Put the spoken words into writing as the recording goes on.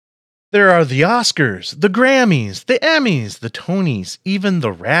There are the Oscars, the Grammys, the Emmys, the Tonys, even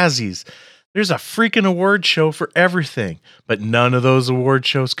the Razzies. There's a freaking award show for everything, but none of those award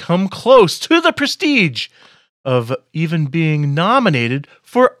shows come close to the prestige of even being nominated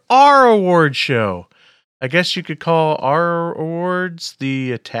for our award show. I guess you could call our awards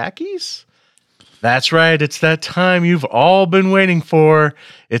the Attackies? That's right, it's that time you've all been waiting for.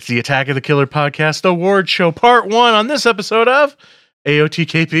 It's the Attack of the Killer Podcast Award Show Part 1 on this episode of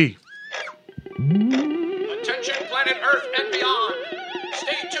AOTKP. Attention planet Earth and beyond.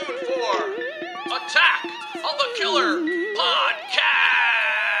 Stay tuned for Attack of the Killer Podcast.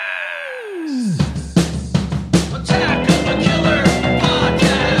 Attack of the Killer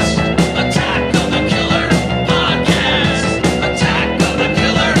Podcast. Attack of the Killer Podcast. Attack of the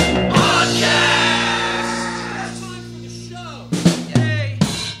Killer Podcast. That's time for the show. Yay.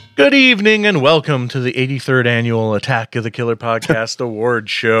 Good evening and welcome to the 83rd Annual Attack of the Killer Podcast Award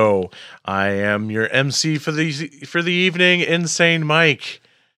Show. I am your MC for the evening, Insane Mike,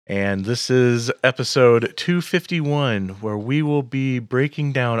 and this is episode 251, where we will be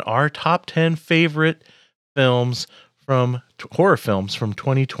breaking down our top 10 favorite films from horror films from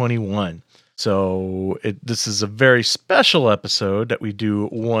 2021. So this is a very special episode that we do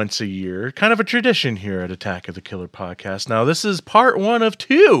once a year, kind of a tradition here at Attack of the Killer Podcast. Now, this is part 1 of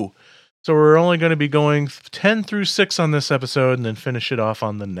 2. So we're only going to be going 10 through 6 on this episode and then finish it off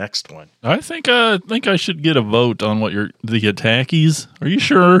on the next one. I think I should get a vote on what the Attackies. Are you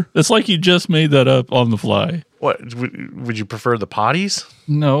sure? It's like you just made that up on the fly. What, would you prefer the potties?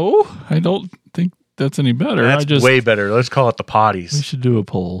 No, I don't think that's any better. That's way better. Let's call it the potties. We should do a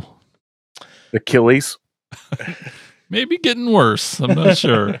poll. Achilles. Maybe getting worse. I'm not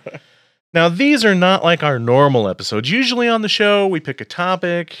sure. Now, these are not like our normal episodes. Usually on the show, we pick a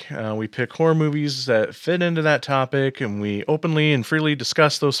topic, we pick horror movies that fit into that topic, and we openly and freely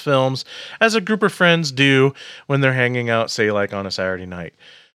discuss those films as a group of friends do when they're hanging out, say, like on a Saturday night.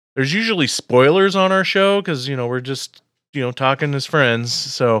 There's usually spoilers on our show because, we're just, talking as friends.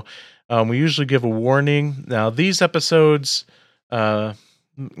 So we usually give a warning. Now, these episodes, We're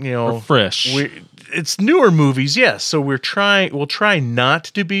fresh. It's newer movies, yes. So we'll try not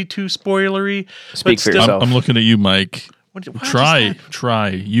to be too spoilery. Speak for yourself. I'm looking at you, Mike. What Try.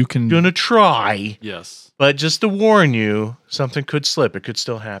 You can. Gonna try. Yes. But just to warn you, something could slip. It could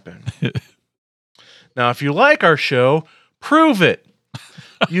still happen. Now, if you like our show, prove it.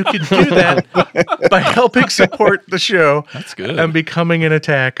 You can do that by helping support the show. That's good. And becoming an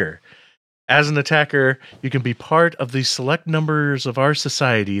attacker. As an attacker, you can be part of the select numbers of our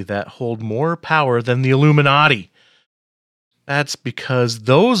society that hold more power than the Illuminati. That's because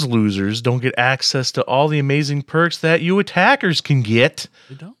those losers don't get access to all the amazing perks that you attackers can get.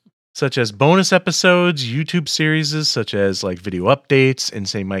 They don't. Such as bonus episodes, YouTube series such as like video updates,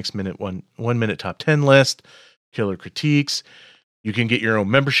 Insane Mike's one minute top 10 list, killer critiques. You can get your own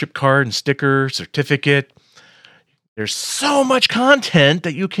membership card and sticker, certificate. There's so much content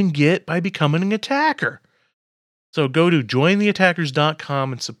that you can get by becoming an attacker. So go to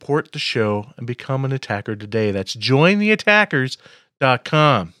jointheattackers.com and support the show and become an attacker today. That's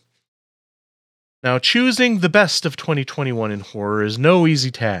jointheattackers.com. Now, choosing the best of 2021 in horror is no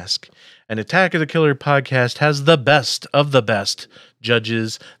easy task. And Attack of the Killer Podcast has the best of the best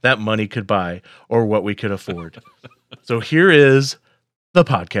judges that money could buy or what we could afford. So here is the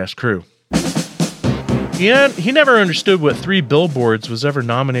podcast crew. He never understood what Three Billboards was ever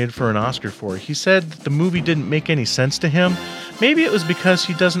nominated for an Oscar for. He said that the movie didn't make any sense to him. Maybe it was because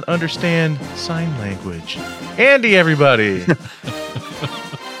he doesn't understand sign language. Andy, everybody.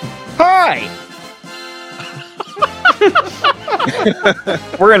 Hi.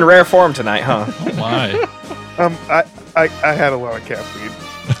 We're in rare form tonight, huh? Oh my. I had a lot of caffeine.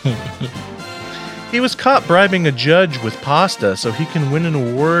 He was caught bribing a judge with pasta so he can win an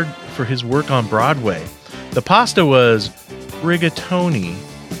award for his work on Broadway. The pasta was rigatoni.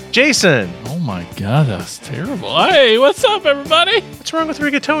 Jason! Oh my God, that's terrible. Hey, what's up, everybody? What's wrong with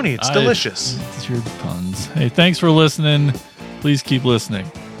rigatoni? It's delicious. It's your puns. Hey, thanks for listening. Please keep listening.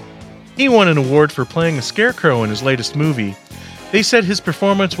 He won an award for playing a scarecrow in his latest movie. They said his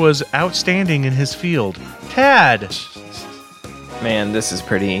performance was outstanding in his field. Tad! Man, this is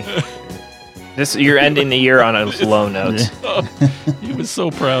pretty. You're ending the year on a low note. He was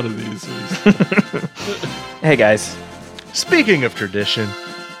so proud of these. Hey, guys. Speaking of tradition,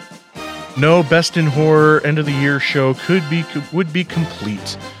 no Best in Horror End of the Year show would be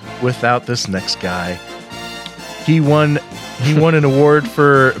complete without this next guy. He won an award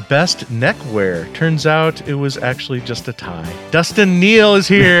for Best Neckwear. Turns out it was actually just a tie. Dustin Neal is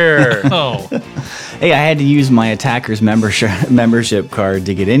here. Oh. Hey, I had to use my Attackers membership card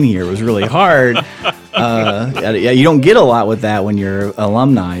to get in here. It was really hard. You don't get a lot with that when you're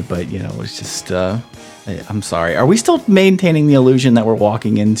alumni, but it's just. I'm sorry. Are we still maintaining the illusion that we're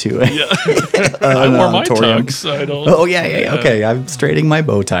walking into it? Yeah. I wore my tux. I don't. Oh yeah. Okay, I'm straightening my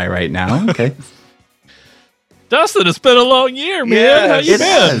bow tie right now. Okay. Dustin, it's been a long year, man. How you It been?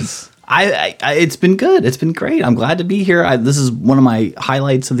 has. It's been good. It's been great. I'm glad to be here. This is one of my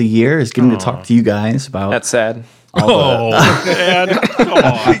highlights of the year is getting to talk to you guys about. That's sad. Oh, man. Come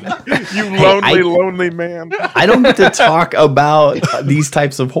on. You lonely man. I don't get to talk about these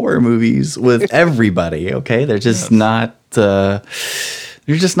types of horror movies with everybody. Okay, they're just not. They're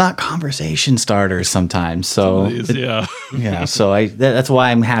just not conversation starters sometimes. So Yeah. yeah. So that's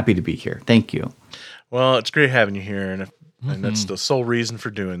why I'm happy to be here. Thank you. Well, it's great having you here, and that's the sole reason for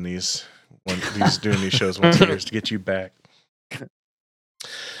doing these shows once a year is to get you back.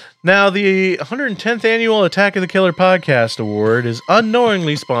 Now, the 110th annual Attack of the Killer Podcast Award is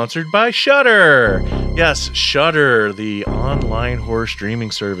unknowingly sponsored by Shudder. Yes, Shudder, the online horror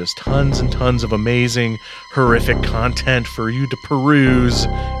streaming service. Tons and tons of amazing, horrific content for you to peruse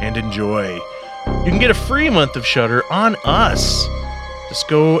and enjoy. You can get a free month of Shudder on us. Just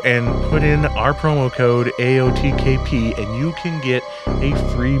go and put in our promo code AOTKP and you can get a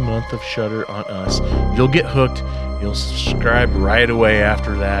free month of Shudder on us. You'll get hooked. You'll subscribe right away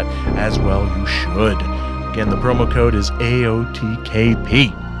after that, as well you should. Again, the promo code is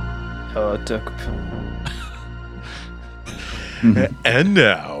AOTKP. And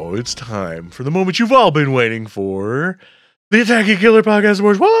now it's time for the moment you've all been waiting for. The Attack of the Killer Podcast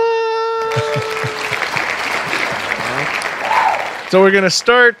Awards. What? So we're going to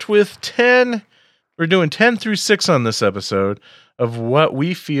start with 10. We're doing 10 through 6 on this episode of what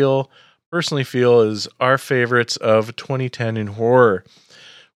we personally feel is our favorites of 2010 in horror.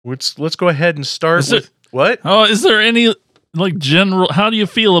 Let's go ahead and start with what? Oh, is there any general? How do you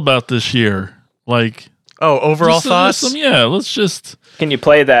feel about this year? Overall thoughts? Let's just. Can you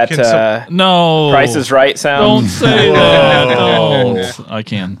play that No. Price is Right sound? Don't say that. Don't. I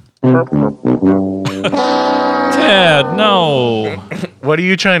can. Tad, no. What are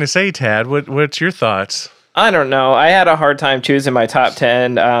you trying to say, Tad? What's your thoughts? I don't know. I had a hard time choosing my top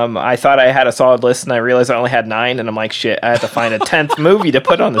 10. I thought I had a solid list, and I realized I only had 9, and I'm like, shit, I had to find a 10th movie to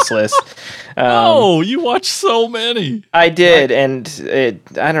put on this list. You watched so many. I did, and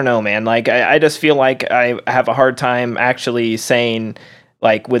I don't know, man. I just feel like I have a hard time actually saying,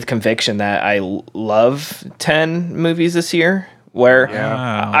 with conviction that I love 10 movies this year, where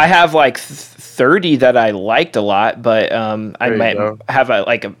I have 30 that I liked a lot, but I might have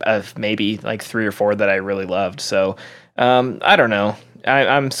a maybe 3 or 4 that I really loved. So I don't know.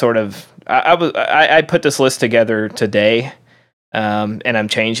 I'm sort of I put this list together today, and I'm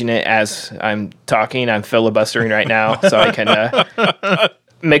changing it as I'm talking. I'm filibustering right now, so I can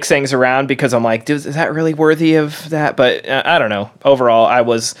mix things around because I'm like, is that really worthy of that? But I don't know. Overall, I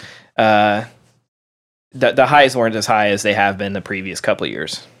was the highs weren't as high as they have been the previous couple of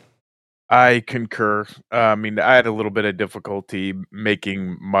years. I concur. I had a little bit of difficulty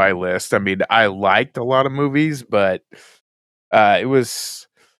making my list. I liked a lot of movies, but it was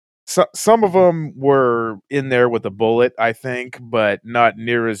some of them were in there with a bullet, I think, but not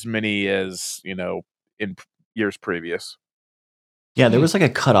near as many as in years previous. Yeah, there was a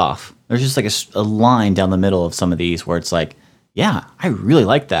cutoff. There's just a line down the middle of some of these where it's yeah, I really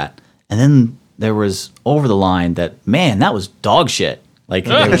like that, and then there was over the line that, man, that was dog shit.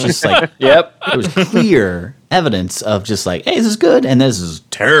 There was just yep. There was clear evidence of just hey, this is good and this is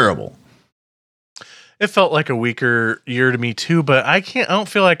terrible. It felt like a weaker year to me too, but I don't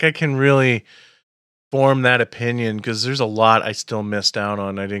feel like I can really form that opinion because there's a lot I still missed out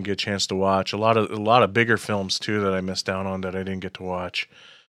on. I didn't get a chance to watch a lot of bigger films too that I missed out on that I didn't get to watch.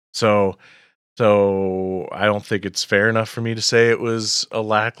 So I don't think it's fair enough for me to say it was a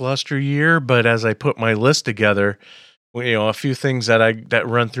lackluster year, but as I put my list together, a few things that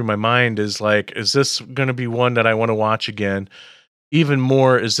run through my mind is is this going to be one that I want to watch again? Even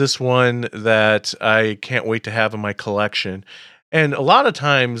more, is this one that I can't wait to have in my collection? And a lot of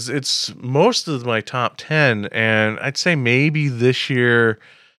times it's most of my top 10, and I'd say maybe this year,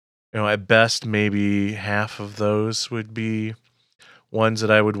 at best, maybe half of those would be ones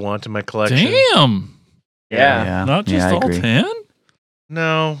that I would want in my collection. Damn. Yeah. Not just I all agree. 10?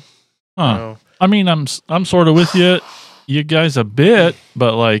 No. Huh. No. I'm sort of with you guys a bit,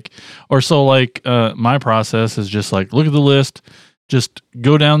 but my process is just look at the list, just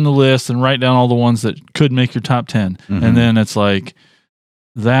go down the list and write down all the ones that could make your top 10. Mhm. And then it's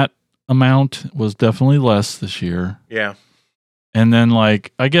that amount was definitely less this year. Yeah. And then I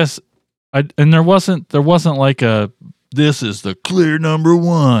guess And there wasn't like a this is the clear number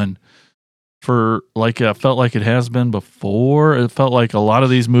one for like I felt like it has been before. It felt like a lot of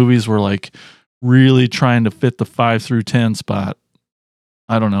these movies were like really trying to fit the 5 through 10 spot.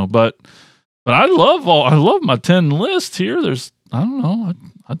 I don't know, but I love my 10 list here. I don't know,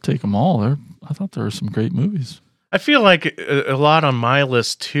 I'd take them all. I thought there were some great movies. I feel like a lot on my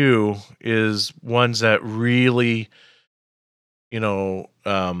list too is ones that really,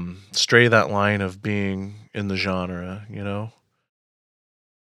 stray that line of being in the genre,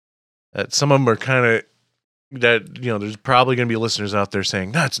 That some of them are kind of that, there's probably going to be listeners out there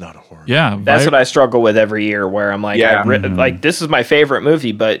saying that's not a horror. Yeah, That's what I struggle with every year, where I'm like, Yeah. like this is my favorite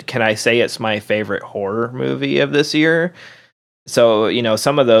movie, but can I say it's my favorite horror movie of this year? So,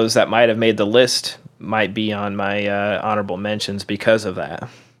 some of those that might have made the list might be on my honorable mentions because of that.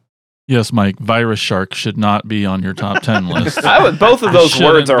 Yes, Mike, Virus Shark should not be on your top 10 list. Both of those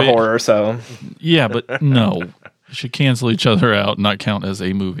Shouldn't words are be. horror, so Yeah, but no. They should cancel each other out, not count as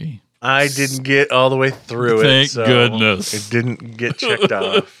a movie. I didn't get all the way through it. Thank so goodness. It didn't get checked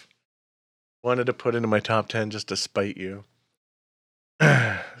off. Wanted to put into my top 10 just to spite you.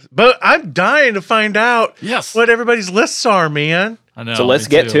 But I'm dying to find out Yes. what everybody's lists are, man. I know. so let's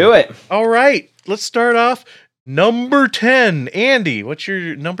me get too. to it. All right, let's start off. Number 10. Andy, what's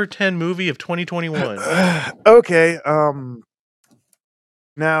your number 10 movie of 2021? Okay.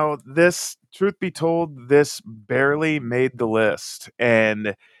 Now this, truth be told, this barely made the list,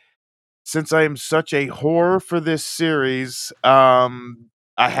 and since I am such a whore for this series, I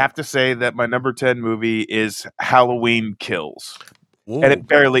have to say that my number 10 movie is Halloween Kills, Whoa, and it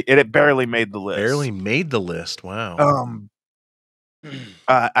barely made the list. barely made the list. Wow.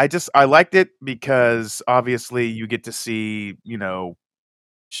 I liked it because obviously you get to see,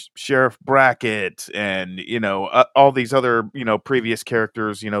 Sheriff Brackett and, all these other, previous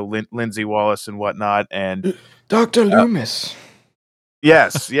characters, Lindsay Wallace and whatnot. And Dr. Loomis.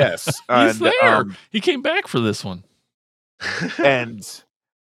 yes. He's and, there. He came back for this one. and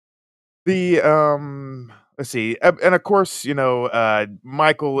the, let's see. And of course,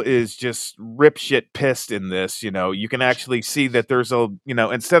 Michael is just rip shit pissed in this. You can actually see that there's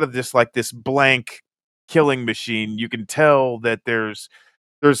instead of just like this blank killing machine, you can tell that there's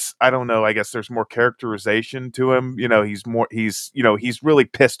I don't know, I guess there's more characterization to him. He's really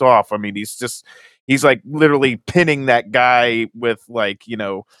pissed off. I mean, he's like literally pinning that guy with like,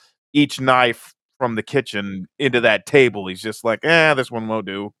 each knife from the kitchen into that table. He's just like, this one won't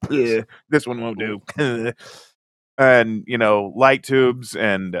do. This one won't do. And, light tubes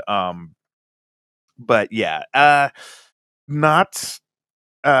and, but yeah, not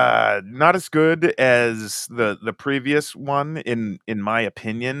as good as the previous one in my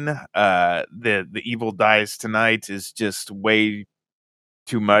opinion. The Evil Dies Tonight is just way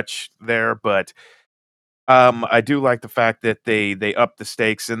too much there, but I do like the fact that they up the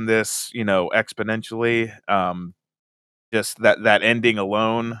stakes in this, exponentially. Just that ending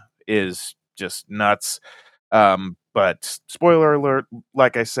alone is just nuts. But spoiler alert,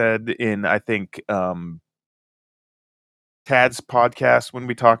 like I said in I think Tad's podcast when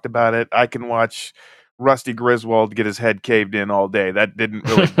we talked about it, I can watch Rusty Griswold get his head caved in all day. That didn't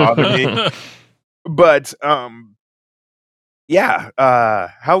really bother me. But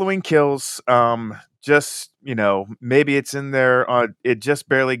Halloween Kills, just, maybe it's in there. It just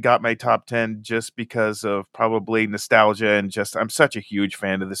barely got my top 10 just because of probably nostalgia and just I'm such a huge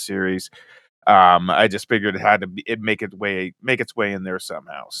fan of the series. I just figured it had to make its way in there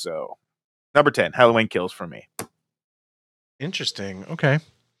somehow. So number 10, Halloween Kills for me. Interesting. Okay.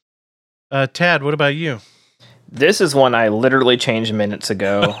 Tad, what about you? This is one I literally changed minutes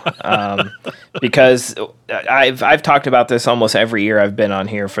ago, because I've talked about this almost every year I've been on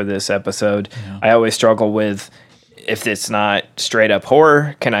here for this episode. Yeah. I always struggle with if it's not straight up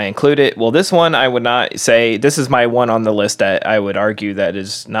horror, can I include it? Well, this one I would not say. This is my one on the list that I would argue that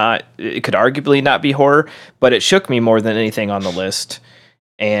is not. It could arguably not be horror, but it shook me more than anything on the list,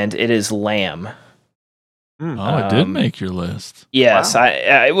 and it is Lamb. Oh, it did make your list. Yes, Wow.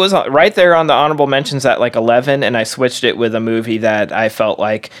 it was right there on the honorable mentions at like 11, and I switched it with a movie that I felt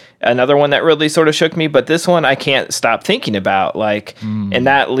like another one that really sort of shook me, but this one I can't stop thinking about, and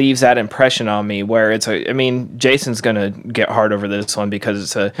that leaves that impression on me where Jason's going to get hard over this one because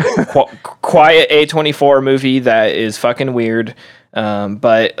it's a quiet A24 movie that is fucking weird.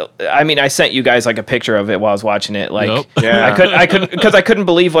 But I sent you guys like a picture of it while I was watching it. Like, Yep. Yeah. I couldn't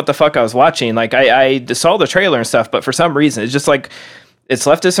believe what the fuck I was watching. Like, I saw the trailer and stuff, but for some reason, it's just like it's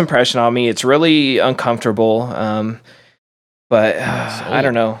left this impression on me. It's really uncomfortable. But I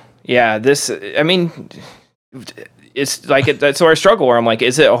don't know. Yeah, it's like that's where I struggle. Where I'm like,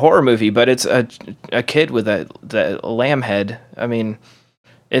 is it a horror movie? But it's a kid with the lamb head. I mean,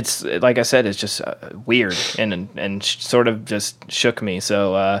 it's like I said, it's just weird and sort of just shook me.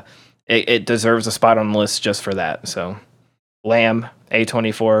 So it deserves a spot on the list just for that. So Lamb,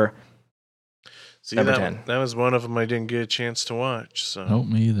 A24. See, Number that, 10. that was one of them I didn't get a chance to watch. So, Nope,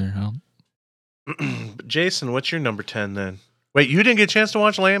 me either. But Jason, what's your number 10 then? Wait, you didn't get a chance to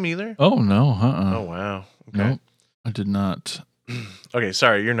watch Lamb either? Oh no, Oh wow. Okay. Nope, I did not. Okay,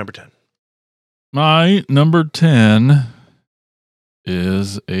 sorry, you're number 10. My number 10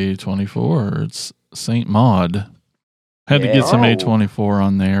 is A24. It's Saint Maud. Had to get some Yeah. A24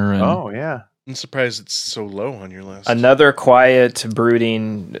 on there. And Oh yeah. I'm surprised it's so low on your list. Another quiet,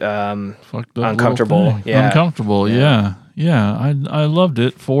 brooding. fucked up little Uncomfortable, thing. yeah. Uncomfortable, Yeah. yeah. I loved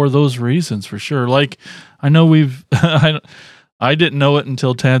it for those reasons for sure. Like I know we've I didn't know it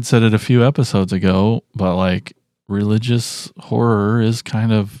until Tad said it a few episodes ago, but like religious horror is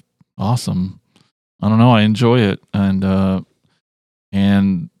kind of awesome. I don't know, I enjoy it, and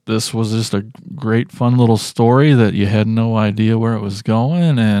this was just a great fun little story that you had no idea where it was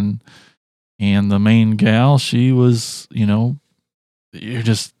going, and the main gal, she was, you're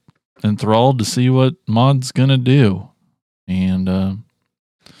just enthralled to see what Maud's gonna do. And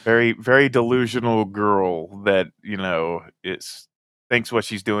Very, very delusional girl that, thinks what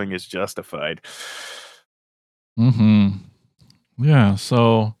she's doing is justified. yeah,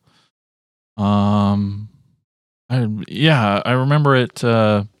 so I remember it.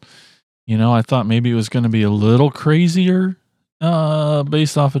 I thought maybe it was going to be a little crazier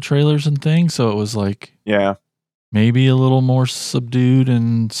based off of trailers and things, so it was like Yeah. maybe a little more subdued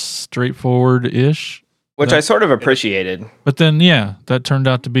and straightforward ish. Which I sort of appreciated. But then, yeah, that turned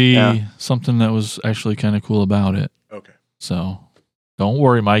out to be Yeah. something that was actually kind of cool about it. Okay. So don't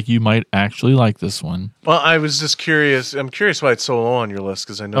worry, Mike. You might actually like this one. Well, I was just curious. I'm curious why it's so low on your list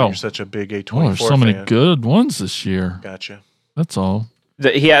because I know Oh. you're such a big A24 Oh, there's so many fan. good ones this year. Gotcha. That's all.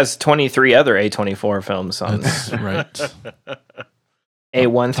 He has 23 other A24 films on That's right.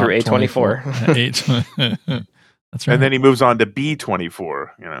 A1 through Top A24. 24. Eight. That's right. And then he moves on to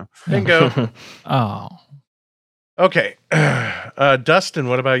B24, Bingo. Oh. Okay. Dustin,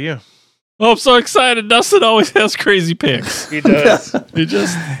 what about you? Oh, I'm so excited. Dustin always has crazy picks. He does. He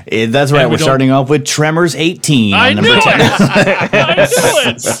just. That's right. And we We're don't- starting off with Tremors 18. I on knew number it. 10. I knew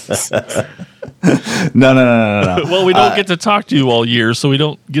it. No. Well, we don't get to talk to you all year, so we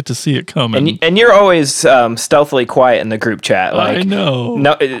don't get to see it coming. And you're always stealthily quiet in the group chat. I Like, know.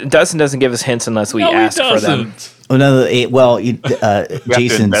 no, Dustin doesn't give us hints unless we No, he ask for them. doesn't. Oh, no,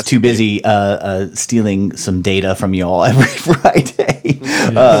 Jason's too investigate. busy stealing some data from you all every Friday.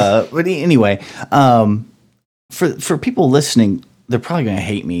 But anyway, for people listening, they're probably going to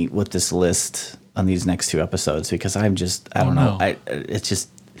hate me with this list on these next two episodes because I don't know. no. It's just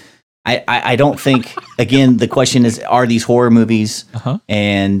I don't think. Again, the question is: are these horror movies? Uh-huh.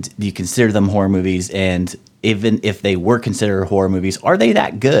 And do you consider them horror movies? And even if they were considered horror movies, are they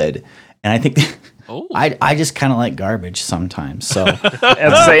that good? And I think. Oh. I just kind of like garbage sometimes. So As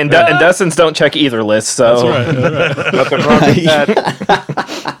I say, and Dustin's don't check either list. So Nothing wrong with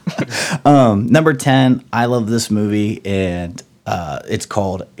that. number 10, I love this movie, and it's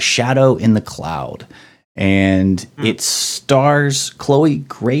called Shadow in the Cloud, and it stars Chloe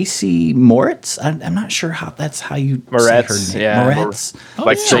Gracie Moretz. I'm not sure how you Moretz, say her name. yeah. Moretz.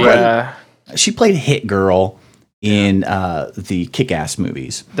 Like yeah. Tourette. She played Hit Girl in the Kick-Ass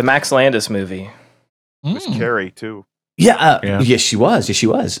movies. The Max Landis movie. Miss Carrie, too. Yeah, Yeah. yes, she was. Yes, she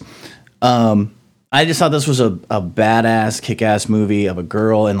was. I just thought this was a badass, kick-ass movie of a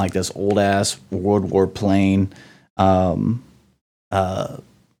girl in like this old-ass World War plane. Not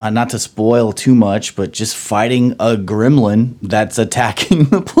to spoil too much, but just fighting a gremlin that's attacking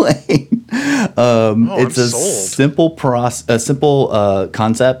the plane. It's I'm a sold. simple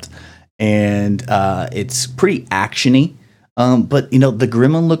concept, and it's pretty actiony. But the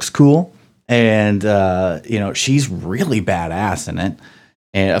gremlin looks cool. And, she's really badass in it.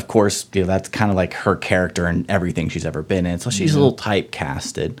 And, of course, that's kind of like her character and everything she's ever been in. So she's a little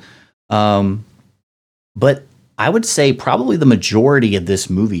typecasted. But I would say probably the majority of this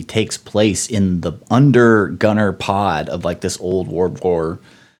movie takes place in the under gunner pod of like this old World War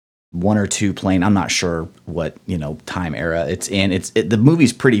I or II plane. I'm not sure what, time era it's in. The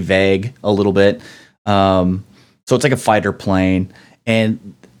movie's pretty vague a little bit. So it's like a fighter plane.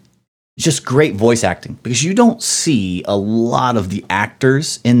 And just great voice acting because you don't see a lot of the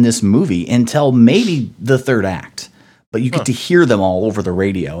actors in this movie until maybe the third act, but you get to hear them all over the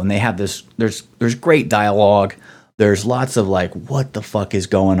radio, and they have this. There's great dialogue. There's lots of like, what the fuck is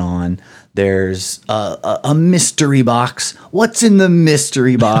going on? There's a mystery box. What's in the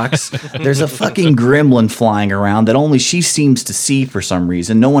mystery box? There's a fucking gremlin flying around that only she seems to see for some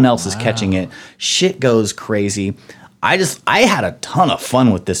reason. No one else is catching it. Shit goes crazy. I had a ton of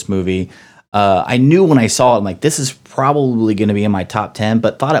fun with this movie. I knew when I saw it, I'm like, this is probably going to be in my top 10,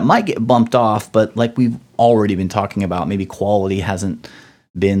 but thought it might get bumped off. But like we've already been talking about, maybe quality hasn't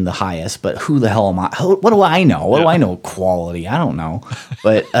been the highest, but who the hell am I? What do I know? What do I know? Quality? I don't know.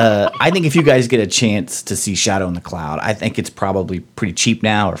 But I think if you guys get a chance to see Shadow in the Cloud, I think it's probably pretty cheap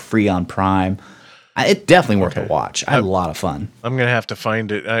now or free on Prime. It's definitely worth a watch. I had a lot of fun. I'm gonna have to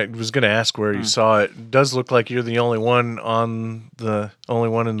find it. I was gonna ask where you saw it. It does look like you're the only one in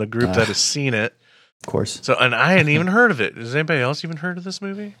the group that has seen it. Of course. So, and I hadn't even heard of it. Has anybody else even heard of this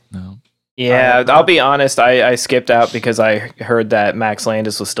movie? No. Yeah, I'll be honest. I skipped out because I heard that Max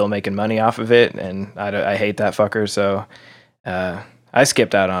Landis was still making money off of it, and I hate that fucker. So I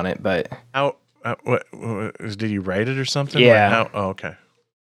skipped out on it. But How? What did he write it or something? Yeah. Oh, okay.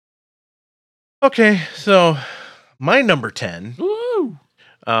 Okay, so my number 10. Woo!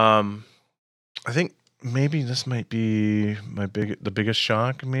 I think maybe this might be the biggest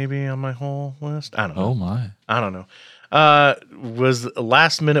shock maybe on my whole list. I don't know. Oh my. I don't know. Was a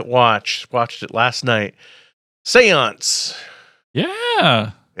last minute watch. Watched it last night. Seance.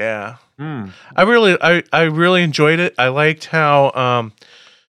 Yeah. Yeah. Hmm. I really enjoyed it. I liked how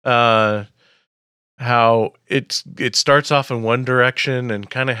it starts off in one direction and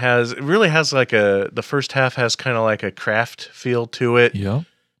kind of has like the first half has kind of like a craft feel to it. Yep.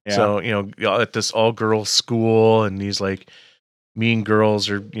 Yeah. So, at this all girls school, and these like mean girls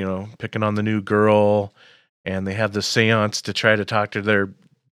are, picking on the new girl, and they have the seance to try to talk to their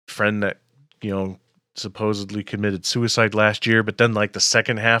friend that, supposedly committed suicide last year. But then like the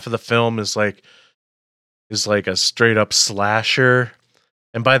second half of the film is like a straight up slasher.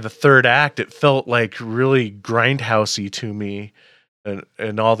 And by the third act, it felt like really grindhousey to me,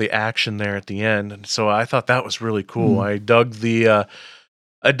 and all the action there at the end. And so I thought that was really cool. I dug the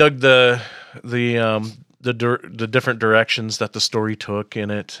different directions that the story took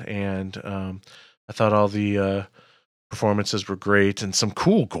in it, and I thought all the performances were great and some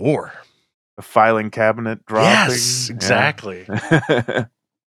cool gore. The filing cabinet dropping. Yes, exactly.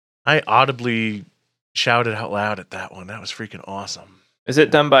 I audibly shouted out loud at that one. That was freaking awesome. is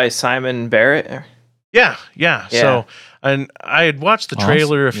it done by Simon Barrett? Yeah. Yeah. So, and I had watched the Awesome.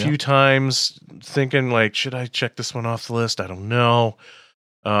 trailer a Yeah. few times, thinking like, should I check this one off the list? I don't know.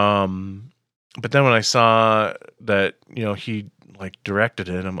 But then when I saw that, he like directed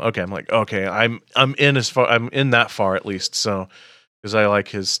it, I'm like, okay, I'm in that far at least. So, because I like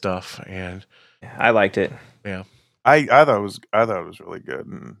his stuff, and I liked it. I thought it was really good.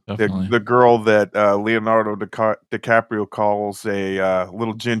 And Definitely. the girl that Leonardo DiCaprio calls a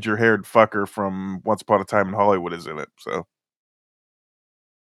little ginger-haired fucker from Once Upon a Time in Hollywood is in it. So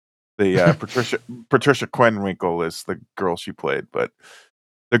the Patricia Quenwinkle is the girl she played, but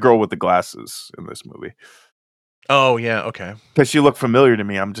the girl with the glasses in this movie, oh yeah, okay, because she looked familiar to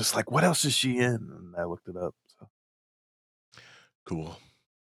me. I'm just like, what else is she in? And I looked it up. So. cool.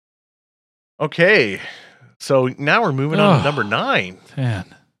 Okay, so now we're moving on to Oh. number 9.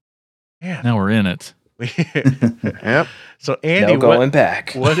 Man. Man. Now we're in it. Yep. So Andy, No going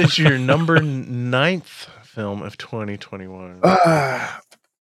back. what is your number 9th film of 2021?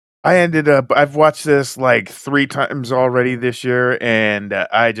 I've watched this like 3 times already this year, and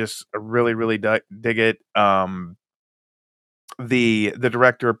I just really, really dig it. The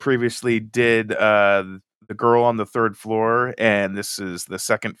director previously did The Girl on the Third Floor, and this is the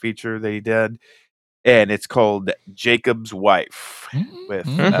second feature that he did, and it's called Jacob's Wife. With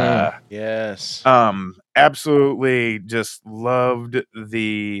Mhm. Yes. absolutely just loved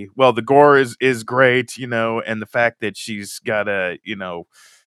the gore is great, and the fact that she's got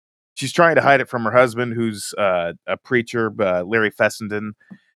she's trying to hide it from her husband, who's a preacher, Larry Fessenden,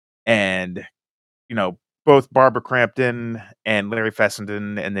 and both Barbara Crampton and Larry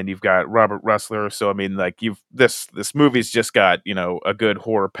Fessenden, and then you've got Robert Russler. So I mean, like this movie's just got a good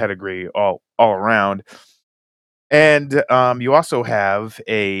horror pedigree all around, and you also have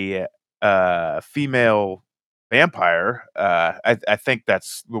a female vampire. I think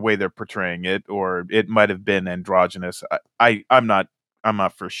that's the way they're portraying it, or it might have been androgynous. I'm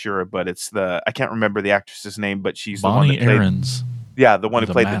not for sure, but it's I can't remember the actress's name, but she's Bonnie the one that played, Aarons. the one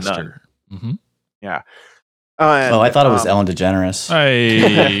who played the nun. master. Mhm. Yeah. I thought it was Ellen DeGeneres.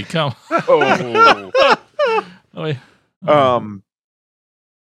 Hey, come. Oh. Oh, yeah.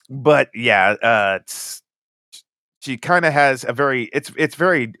 But yeah, she kind of has a very it's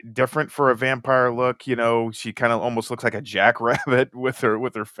very different for a vampire look. You know, she kind of almost looks like a jackrabbit with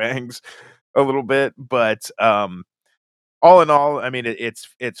her fangs a little bit, but all in all, I mean, it's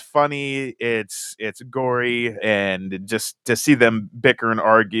funny, it's gory, and just to see them bicker and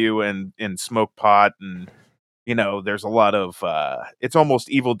argue and smoke pot, and you know, there's a lot of it's almost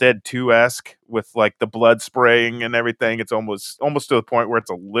Evil Dead 2-esque with like the blood spraying and everything. It's almost to the point where it's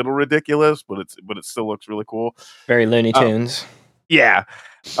a little ridiculous, but it still looks really cool. Very Looney Tunes. Yeah.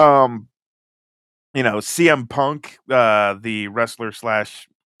 You know, CM Punk, the wrestler slash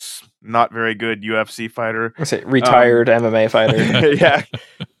not very good UFC fighter. What's it? Retired MMA fighter. Yeah.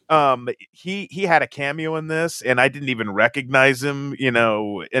 He had a cameo in this, and I didn't even recognize him, you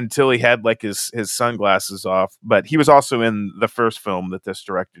know, until he had like his sunglasses off. But he was also in the first film that this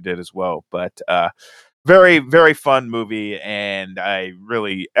director did as well. But very, very fun movie, and I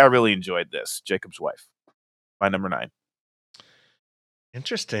really enjoyed this. Jacob's Wife, my number 9.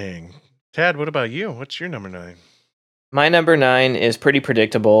 Interesting. Tad, what about you? What's your number 9? My number 9 is pretty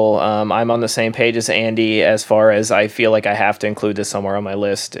predictable. I'm on the same page as Andy as far as I feel like I have to include this somewhere on my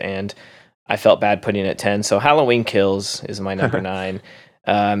list, and I felt bad putting it at 10. So Halloween Kills is my number 9.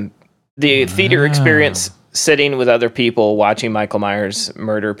 The theater experience, sitting with other people, watching Michael Myers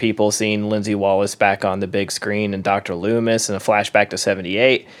murder people, seeing Lindsay Wallace back on the big screen, and Dr. Loomis, and a flashback to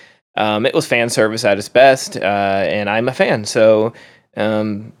 78. It was fan service at its best, and I'm a fan. So,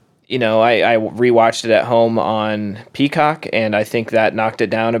 you know, I rewatched it at home on Peacock, and I think that knocked it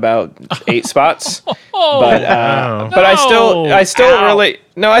down about 8 spots. But I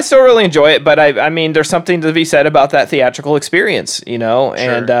still really enjoy it. But I mean, there's something to be said about that theatrical experience, you know,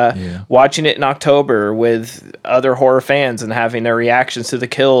 and watching it in October with other horror fans and having their reactions to the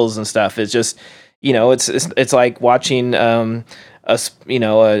kills and stuff is just, you know, it's like watching a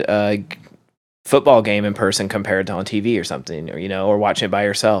football game in person compared to on TV or something, or, you know, or watching it by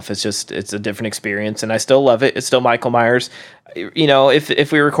yourself. It's a different experience, and I still love it. It's still Michael Myers. You know,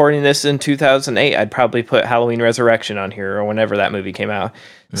 if we were recording this in 2008, I'd probably put Halloween Resurrection on here or whenever that movie came out.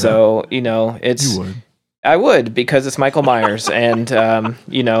 Yeah. So, you know, I would, because it's Michael Myers, and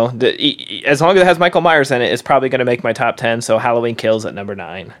you know, as long as it has Michael Myers in it, it's probably going to make my top 10. So Halloween Kills at number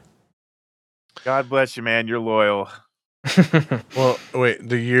 9. God bless you, man. You're loyal. Well, wait,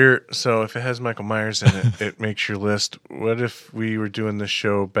 the year, so if it has Michael Myers in it, it makes your list. What if we were doing this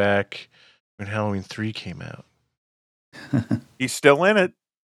show back when Halloween 3 came out? He's still in it.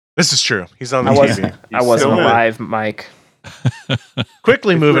 This is true. He's on the TV. I wasn't alive, Mike.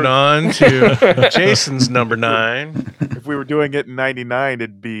 Quickly moving on to Jason's number 9. If we were doing it in 99,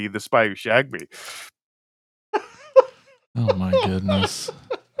 it'd be The Spy Who Shagged Me. Oh my goodness.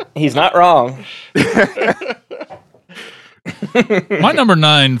 He's not wrong. My number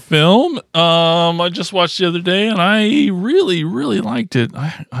 9 film, I just watched the other day, and I really, really liked it.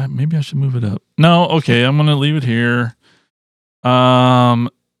 I maybe I should move it up. No, okay, I'm gonna leave it here. Where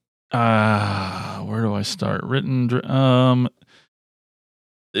do I start?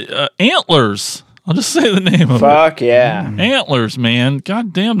 Antlers. I'll just say the name of it. Fuck yeah. Antlers, man.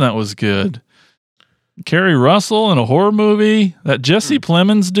 God damn, that was good. Kerry Russell in a horror movie. That Jesse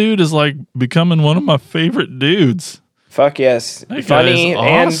Plemons dude is like becoming one of my favorite dudes. Fuck yes. That Funny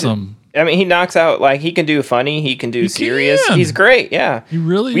guy's awesome. And I mean, he knocks out, like, he can do funny, he can do serious. can. He's great, yeah. He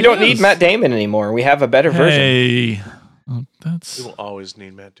really We don't need Matt Damon anymore. We have a better version. Hey. Oh, We will always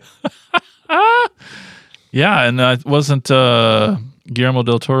need Matt Damon. Yeah, and wasn't Guillermo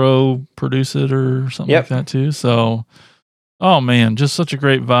del Toro produce it or something like that too? So, oh man, just such a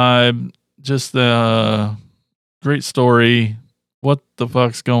great vibe. Just the great story. What the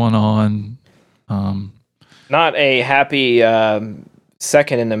fuck's going on? Not a happy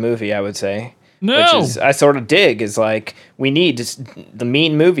second in the movie, I would say. No. Which is, I sort of dig, is like, we need just the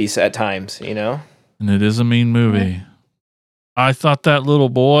mean movies at times, you know? And it is a mean movie. I thought that little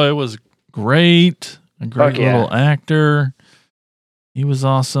boy was great. A great little actor. He was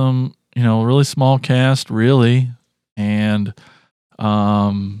awesome. You know, really small cast, really. And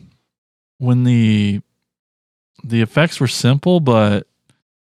when the effects were simple, but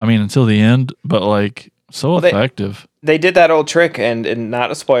I mean, until the end, but like so effective. They did that old trick, and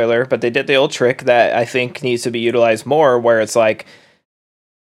not a spoiler, but they did the old trick that I think needs to be utilized more, where it's like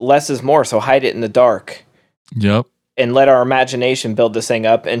less is more. So hide it in the dark. Yep. And let our imagination build this thing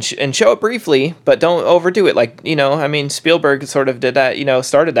up, and show it briefly, but don't overdo it. Like, you know, I mean, Spielberg sort of did that, you know,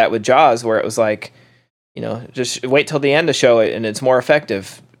 started that with Jaws, where it was like, you know, just wait till the end to show it, and it's more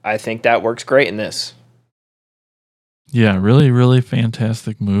effective. I think that works great in this. Yeah, really, really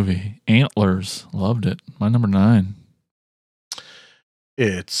fantastic movie. Antlers. Loved it. My number 9.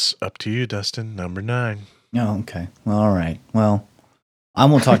 It's up to you, Dustin. Number 9. Oh, okay. Well, all right. Well, I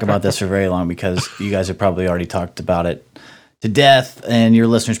won't talk about this for very long because you guys have probably already talked about it to death, and your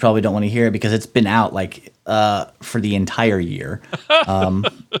listeners probably don't want to hear it because it's been out like for the entire year.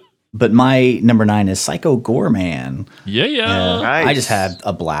 But my number 9 is Psycho Goreman. Yeah. I just had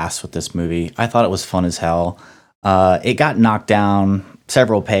a blast with this movie. I thought it was fun as hell. It got knocked down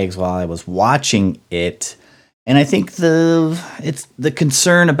several pegs while I was watching it. And I think the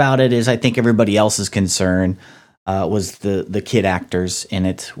concern about it is I think everybody else's concern was the kid actors in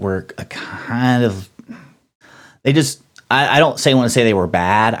it were a kind of they just I don't want to say they were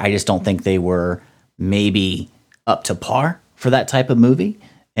bad. I just don't think they were maybe up to par for that type of movie.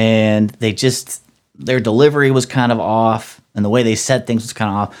 And their delivery was kind of off, and the way they said things was kind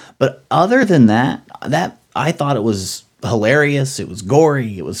of off. But other than that I thought it was hilarious. It was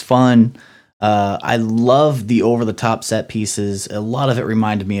gory. It was fun. I love the over-the-top set pieces. A lot of it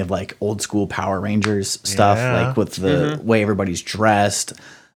reminded me of like old school Power Rangers stuff, like with the way everybody's dressed.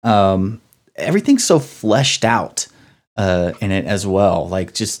 Everything's so fleshed out in it as well,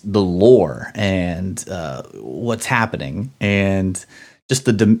 like just the lore and what's happening, and just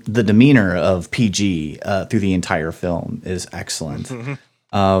the demeanor of PG through the entire film is excellent.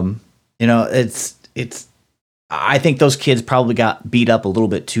 It's. I think those kids probably got beat up a little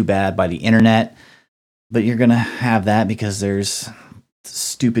bit too bad by the internet, but you're gonna have that because there's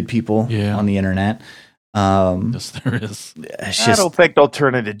stupid people on the internet. Yes, there is. I don't think they'll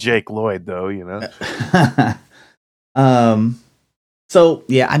turn into Jake Lloyd, though. You know. So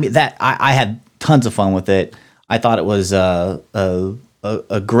yeah, I mean that I had tons of fun with it. I thought it was a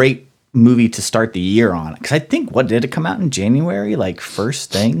great movie to start the year on, because I think did it come out in January, like first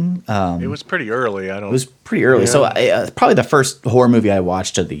thing? It was pretty early. It was pretty early, so probably the first horror movie I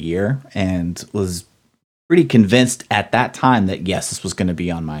watched of the year, and was pretty convinced at that time that yes, this was going to be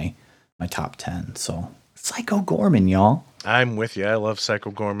on my top 10. So Psycho Goreman, y'all. I'm with you. I love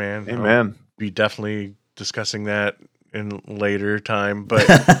Psycho Goreman. Amen. I'll be definitely discussing that in later time, but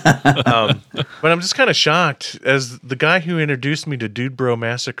but I'm just kind of shocked as the guy who introduced me to Dude Bro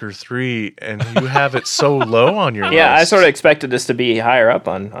Massacre 3, and you have it so low on your list. Yeah, I sort of expected this to be higher up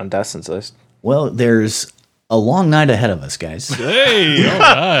on Dustin's list. Well, there's a long night ahead of us, guys. Hey, all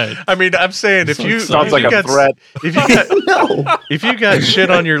right. I mean, I'm saying if you Sounds like a threat. If you got No, if you got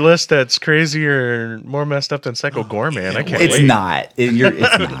shit on your list that's crazier, more messed up than Psycho Goreman, I can't it's wait. not.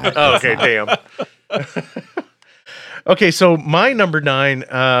 It's not. Oh, okay, damn. Okay, so my number 9,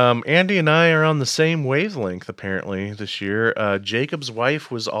 Andy and I are on the same wavelength apparently this year. Jacob's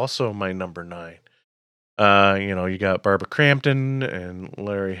Wife was also my number 9. You got Barbara Crampton and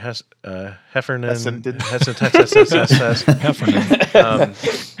Larry Heffernan, Heffernan.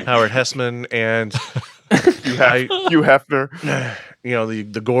 Howard Hessman, and Hugh Hefner.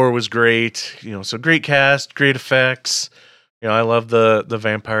 the gore was great. So great cast, great effects. I love the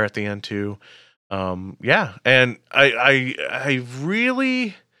vampire at the end too. And I've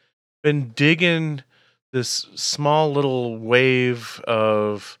really been digging this small little wave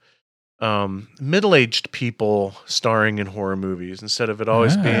of middle-aged people starring in horror movies instead of it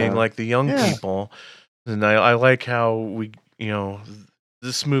always being like the young people. And I like how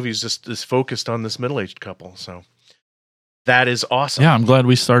this movie is focused on this middle-aged couple. So that is awesome. Yeah, I'm glad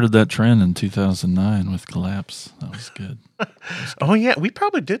we started that trend in 2009 with Collapse. That was good. Oh yeah, we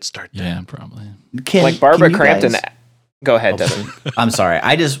probably did start that. Yeah, probably. Like Barbara can you Crampton. guys- Go ahead, Devin. I'm sorry.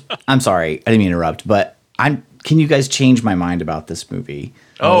 I'm sorry. I didn't mean to interrupt, but can you guys change my mind about this movie?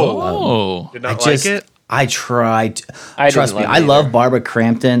 Oh. Did not like it? I tried. I didn't Trust me, love it I love either. Barbara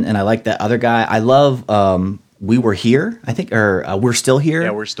Crampton, and I like that other guy. I love We Were Here, I think, or We're Still Here.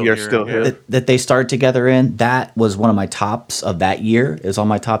 Yeah, we're still You're here. still yeah. here. that they starred together in. That was one of my tops of that year. It was on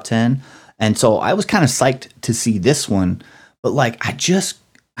my top 10. And so I was kind of psyched to see this one, but like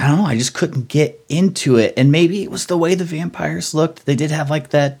I don't know, I just couldn't get into it. And maybe it was the way the vampires looked. They did have like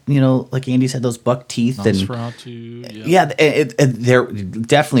that, like Andy said, those buck teeth and Nosferatu. yeah, they're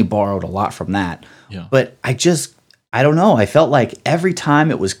definitely borrowed a lot from that. Yeah. But I don't know. I felt like every time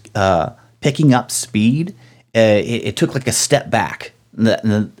it was picking up speed, it took like a step back in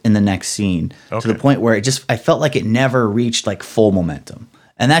the next scene to Okay. the point where I felt like it never reached like full momentum.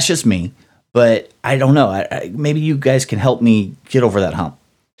 And that's just me. But I don't know. Maybe you guys can help me get over that hump.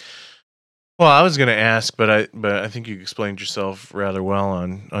 Well, I was going to ask, but I think you explained yourself rather well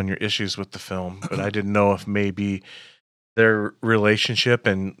on your issues with the film. But I didn't know if maybe their relationship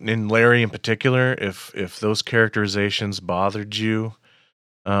and in Larry in particular, if those characterizations bothered you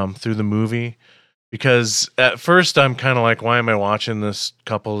through the movie. Because at first I'm kind of like, why am I watching this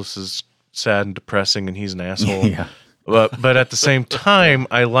couple? This is sad and depressing, and he's an asshole. Yeah. But at the same time,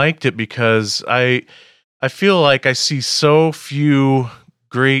 I liked it because I I feel like I see so few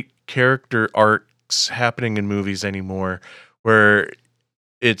great character arcs happening in movies anymore where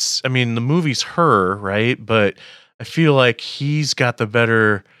the movie's her, right? But I feel like he's got the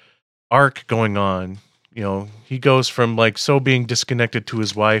better arc going on. He goes from like so being disconnected to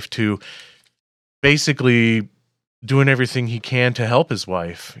his wife to basically doing everything he can to help his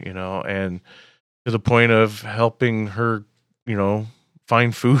wife, and to the point of helping her,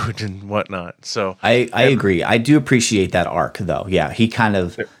 find food and whatnot. So I agree. I do appreciate that arc, though. Yeah, he kind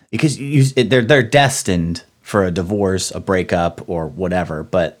of because they're destined for a divorce, a breakup, or whatever,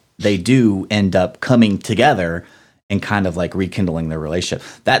 but they do end up coming together and kind of like rekindling their relationship.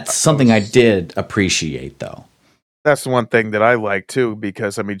 That's something I did appreciate, though. That's the one thing that I like too,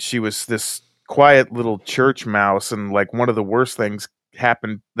 because I mean, she was this quiet little church mouse, and like one of the worst things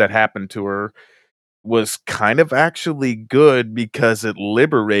happened to her was kind of actually good because it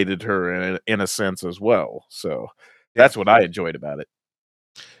liberated her in a sense as well. So that's what I enjoyed about it.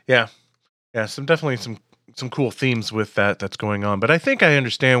 yeah, definitely some cool themes with that's going on. But I think I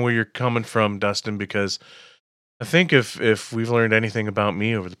understand where you're coming from, Dustin, because I think if we've learned anything about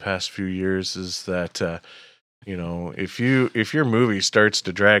me over the past few years is that if your movie starts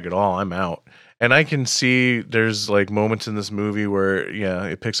to drag at all, I'm out. And I can see there's like moments in this movie where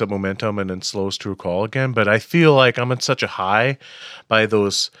it picks up momentum and then slows to a crawl again. But I feel like I'm at such a high by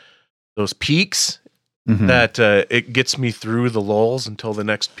those peaks Mhm. that it gets me through the lulls until the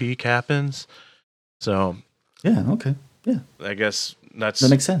next peak happens. So Yeah. Okay. Yeah, I guess that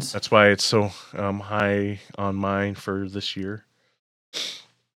makes sense. that's why it's so high on mine for this year.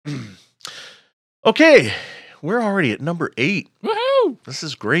 Okay, we're already at number 8. Woohoo! This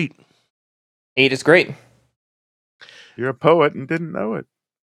is great. 8 is great. You're a poet and didn't know it.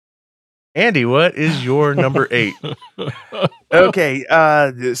 Andy, what is your number 8? Okay,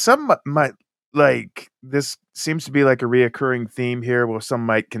 some might like this seems to be like a reoccurring theme here. Well, some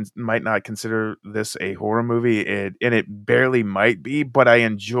might not consider this a horror movie, and it barely might be, but I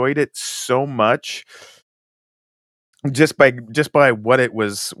enjoyed it so much just by what it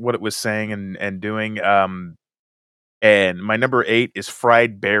was saying and doing. And my number 8 is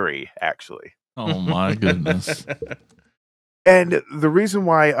Fried Berry, actually. Oh my goodness. And the reason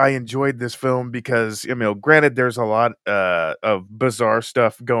why I enjoyed this film, because granted, there's a lot of bizarre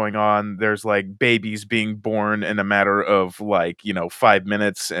stuff going on. There's like babies being born in a matter of 5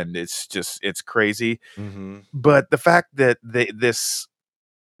 minutes, and it's crazy. Mm-hmm. But the fact that this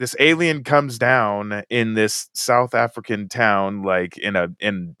alien comes down in this South African town, like in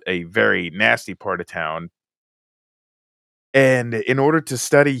a very nasty part of town. And in order to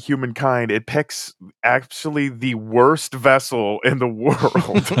study humankind, it picks actually the worst vessel in the world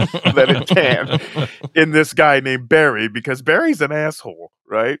that it can in this guy named Barry, because Barry's an asshole,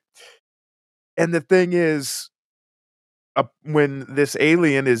 right? And the thing is, when this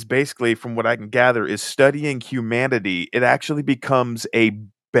alien is basically, from what I can gather, is studying humanity, it actually becomes a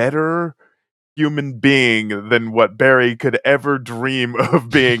better human being than what Barry could ever dream of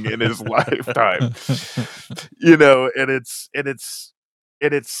being in his lifetime. And it's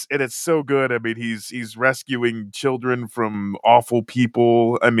so good. I mean, he's rescuing children from awful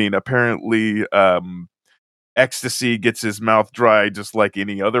people. I mean, apparently ecstasy gets his mouth dry just like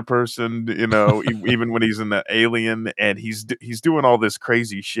any other person, even when he's in the alien, and he's doing all this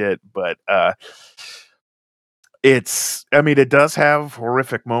crazy shit, but it does have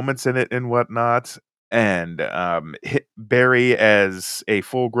horrific moments in it and whatnot. And Barry as a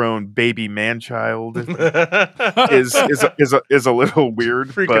full-grown baby man-child is a little weird,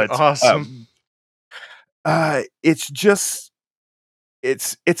 Freaking but awesome. It's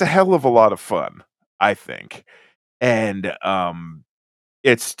a hell of a lot of fun, I think. And I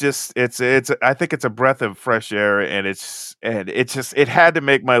think it's a breath of fresh air, and it had to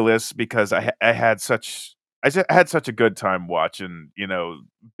make my list because I had such a good time watching,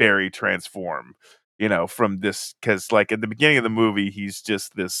 Barry transform, from this, because like at the beginning of the movie, he's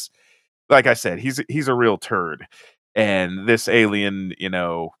just this, like I said, he's a real turd, and this alien,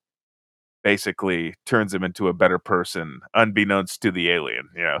 basically turns him into a better person, unbeknownst to the alien,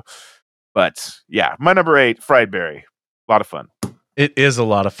 But yeah, my number 8, Fried Berry, a lot of fun. It is a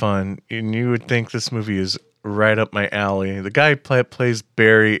lot of fun, and you would think this movie is right up my alley. The guy plays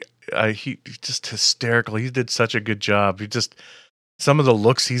Barry. He's just hysterical. He did such a good job. Some of the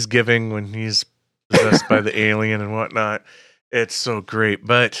looks he's giving when he's possessed by the alien and whatnot, it's so great.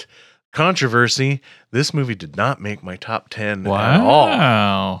 But controversy, this movie did not make my top 10 at all.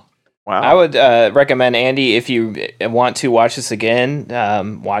 Wow. Wow. I would recommend, Andy, if you want to watch this again,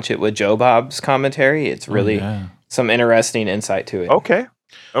 watch it with Joe Bob's commentary. It's really some interesting insight to it. Okay.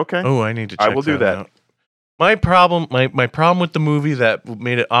 Oh, I need to check I will do that. out. My problem with the movie that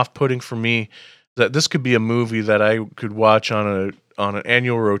made it off-putting for me, that this could be a movie that I could watch on an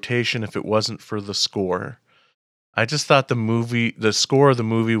annual rotation if it wasn't for the score. I just thought the score of the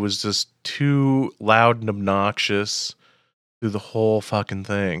movie was just too loud and obnoxious through the whole fucking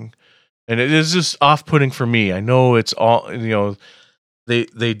thing. And it is just off-putting for me. I know it's all, they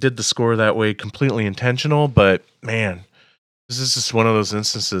did the score that way completely intentional, but man, this is just one of those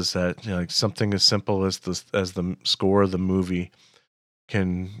instances that like something as simple as the score of the movie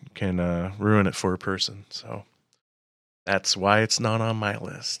can ruin it for a person. So that's why it's not on my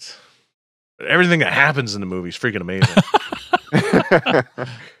list. But everything that happens in the movie is freaking amazing.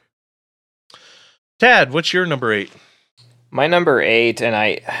 Tad, what's your number 8? My number 8, and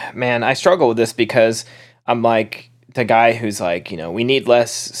I struggle with this because I'm like the guy who's like, we need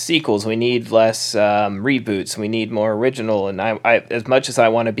less sequels, we need less reboots, we need more original. And I as much as I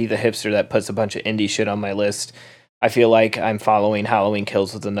want to be the hipster that puts a bunch of indie shit on my list, I feel like I'm following Halloween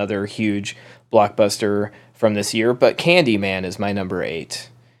Kills with another huge blockbuster from this year. But Candyman is my number 8.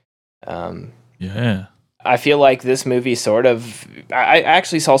 Yeah. I feel like this movie sort of... I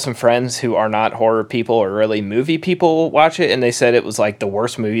actually saw some friends who are not horror people or really movie people watch it, and they said it was like the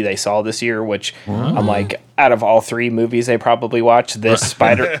worst movie they saw this year, which I'm like, out of all 3 movies they probably watched, this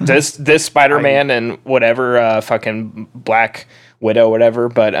Spider-Man and whatever, fucking Black Widow, whatever.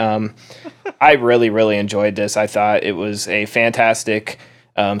 But I really, really enjoyed this. I thought it was a fantastic...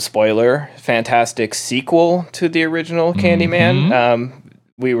 fantastic sequel to the original Candyman.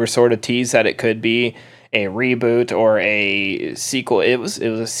 We were sort of teased that it could be a reboot or a sequel. It was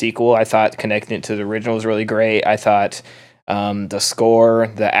a sequel. I thought connecting it to the original was really great. I thought the score,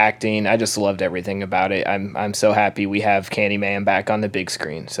 the acting, I just loved everything about it. I'm so happy we have Candyman back on the big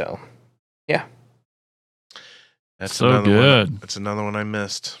screen. So, yeah. That's so good. That's another one I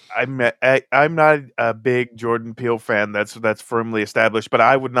missed. I'm not a big Jordan Peele fan. That's firmly established. But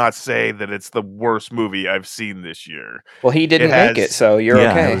I would not say that it's the worst movie I've seen this year. Well, he didn't make it, so you're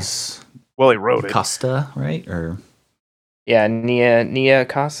okay. It was Well, he wrote it. Costa, right? Or Yeah, Nia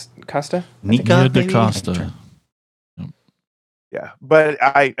Costa. Nika? Nia maybe? DaCosta. Yeah, but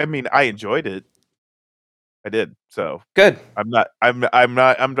I mean, I enjoyed it. I did. So Good. I'm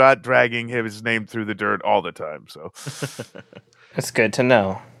not dragging his name through the dirt all the time. So That's good to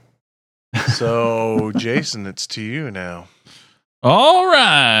know. So, Jason, it's to you now. All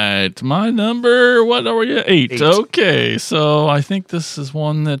right. My number, what are we at? 8. 8. Okay. So I think this is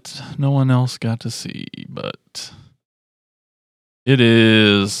one that no one else got to see, but it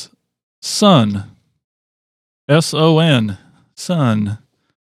is Son. S-O-N. Son.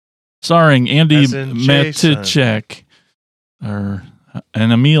 Starring Andy As in Jason. Matichak and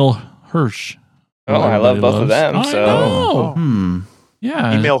Emil Hirsch. Oh, I love Everybody both of them. I So know.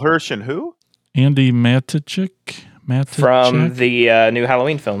 Yeah. Email Hirsch and who? Andy Matichak. from the new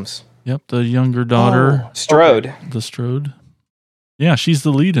Halloween films, Yep, the younger daughter. Strode. The Strode. Yeah, she's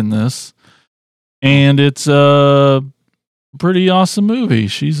the lead in this. And it's a pretty awesome movie.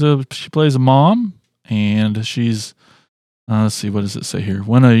 She plays a mom, and she's let's see, what does it say here?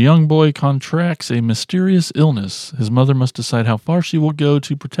 When a young boy contracts a mysterious illness, his mother must decide how far she will go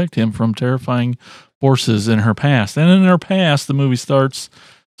to protect him from terrifying forces in her past. And in her past, the movie starts,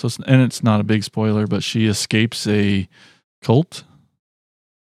 and it's not a big spoiler, but she escapes a cult.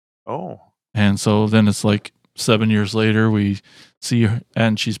 Oh. And so then it's like 7 years later, we see her,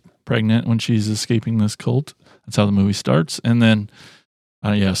 and she's pregnant when she's escaping this cult. That's how the movie starts. And then,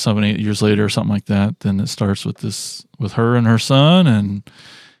 7-8 years later or something like that, then it starts with her and her son,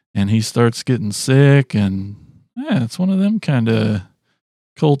 and he starts getting sick, and it's one of them kind of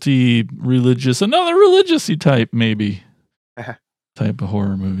culty, another religious-y type, maybe, type of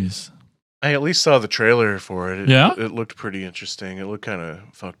horror movies. I at least saw the trailer for it. Yeah? It looked pretty interesting. It looked kind of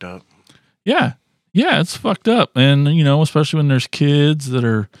fucked up. Yeah, it's fucked up, and especially when there's kids that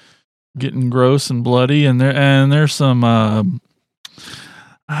are getting gross and bloody, and there's some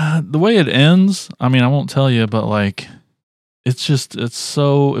the way it ends. I mean, I won't tell you, but like,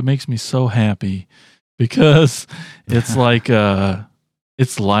 it makes me so happy because it's like an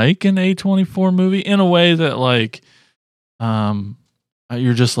A24 movie in a way that like,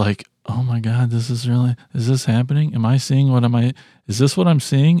 you're just like, oh my God, is this happening? Am I seeing is this what I'm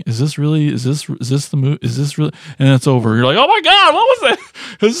seeing? Is this really, is this the movie? Is this really? And it's over. You're like, oh my God, what was that?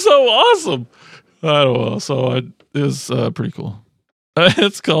 It's so awesome. I don't know. So it was pretty cool.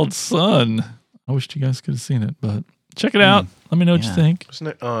 It's called Son. I wish you guys could have seen it, but check it out. Let me know what you think.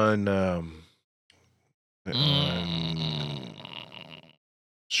 Wasn't it on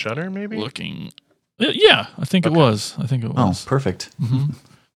Shudder, maybe? Looking. I think it was. Oh, perfect. Mm-hmm.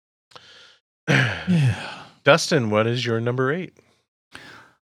 Yeah. Dustin, what is your number 8?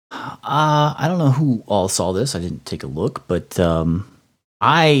 I don't know who all saw this. I didn't take a look, but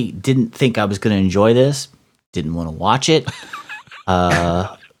I didn't think I was going to enjoy this. Didn't want to watch it.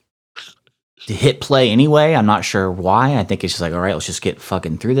 Hit play anyway. I'm not sure why. I think it's just like, all right, let's just get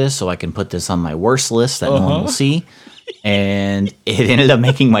fucking through this so I can put this on my worst list that no one will see. And it ended up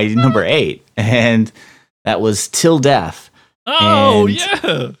making my number 8, and that was Till Death. Oh, And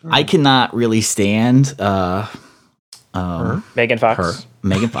yeah. I cannot really stand Megan Fox. her,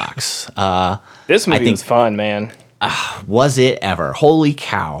 Megan Fox. This movie think- was fun, man. Was it ever? Holy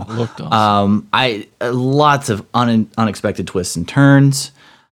cow! Looked awesome. Lots of unexpected twists and turns.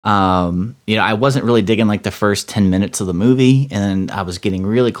 I wasn't really digging like the first 10 minutes of the movie, and I was getting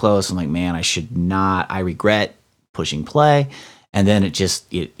really close. I'm like, man, I should not. I regret pushing play, and then it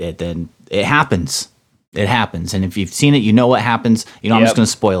happens. It happens, and if you've seen it, you know what happens. I'm just Yep. going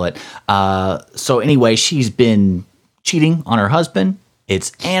to spoil it. So anyway, she's been cheating on her husband.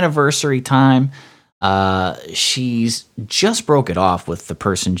 It's anniversary time. She's just broke it off with the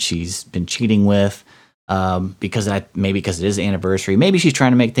person she's been cheating with. Because it is anniversary. Maybe she's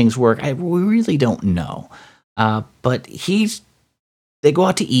trying to make things work. We really don't know. But they go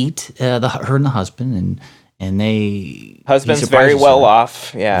out to eat, her and the husband, and he Husband's surprises very well her.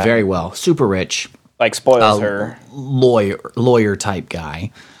 off. Yeah. Very well, super rich, like spoils her. lawyer type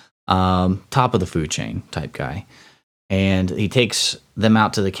guy, top of the food chain type guy. And he takes them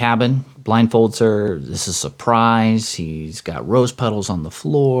out to the cabin, blindfolds her. This is a surprise. He's got rose petals on the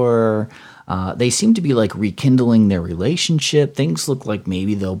floor. They seem to be like rekindling their relationship. Things look like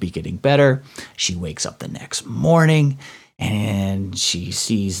maybe they'll be getting better. She wakes up the next morning and she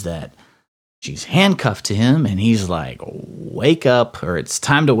sees that she's handcuffed to him, and he's like, wake up, or it's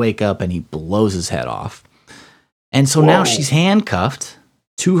time to wake up, and he blows his head off. And so now she's handcuffed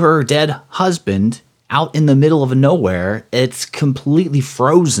to her dead husband out in the middle of nowhere. It's completely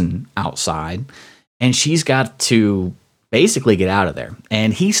frozen outside, and she's got to basically get out of there.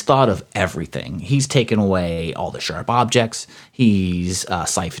 And he's thought of everything. He's taken away all the sharp objects. He's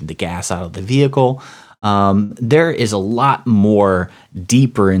siphoned the gas out of the vehicle. There is a lot more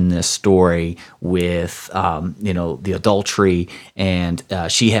deeper in this story with, the adultery, and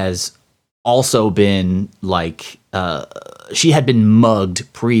she has also been like, she had been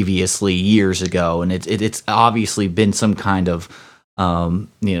mugged previously years ago, and it's obviously been some kind of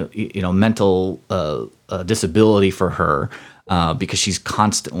mental disability for her, because she's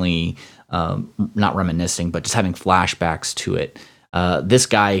constantly not reminiscing, but just having flashbacks to it. This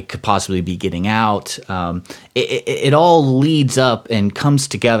guy could possibly be getting out. It all leads up and comes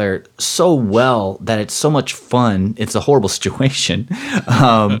together so well that it's so much fun. It's a horrible situation,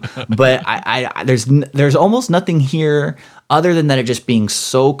 but there's almost nothing here other than that it just being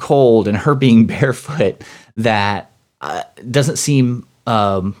so cold and her being barefoot that doesn't seem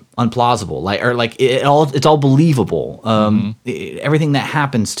unplausible. It's all believable. Everything that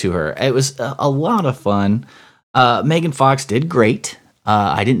happens to her, it was a lot of fun. Megan Fox did great.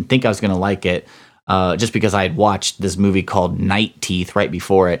 I didn't think I was going to like it, just because I had watched this movie called Night Teeth right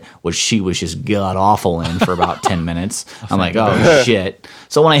before it, which she was just god awful in for about 10 minutes. I'm like, oh shit.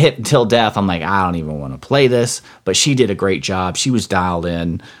 So when I hit Till Death, I'm like, I don't even want to play this. But she did a great job. She was dialed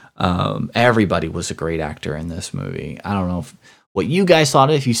in. Everybody was a great actor in this movie. I don't know what you guys thought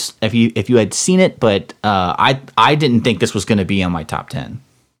if you had seen it, but I didn't think this was going to be on my top 10.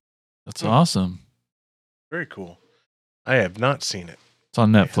 That's awesome. Very cool. I have not seen it. It's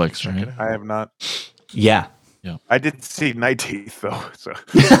on Netflix, Check right? it I have not. Yeah. I did see Night Teeth though. So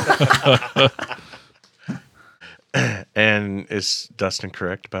And is Dustin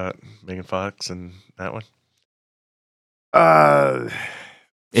correct about Megan Fox and that one?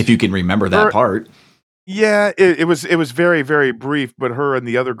 If you can remember that part. Yeah, it was very, very brief, but her and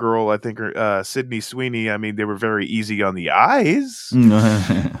the other girl, I think, Sydney Sweeney, I mean, they were very easy on the eyes.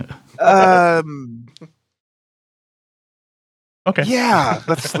 Okay. Yeah,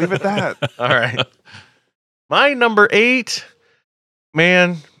 let's leave it that. All right. My number 8,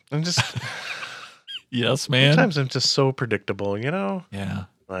 man, I'm just Yes, man. sometimes I'm just so predictable, Yeah,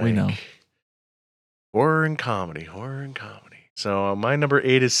 Like, we know. horror and comedy. So my number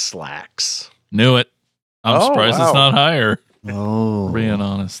 8 is Slacks. Knew it. I'm Oh, surprised wow. it's not higher. Oh. Being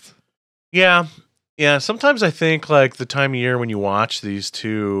honest. Yeah. Sometimes I think like the time of year when you watch these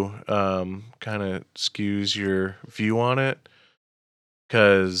two kind of skews your view on it.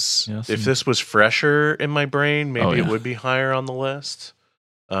 Because Yes, if and- this was fresher in my brain, maybe Oh, it yeah. would be higher on the list.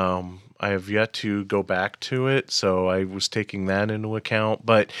 I have yet to go back to it, so I was taking that into account.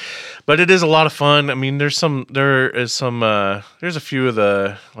 But it is a lot of fun. I mean, there's a few of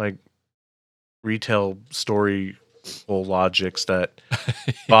the like retail story logics that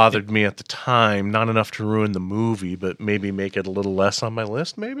bothered me at the time. Not enough to ruin the movie, but maybe make it a little less on my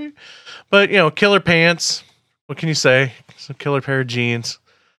list, maybe. But, killer pants. What can you say? Some killer pair of jeans.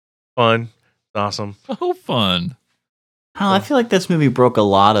 Fun. Awesome. So fun. I feel like this movie broke a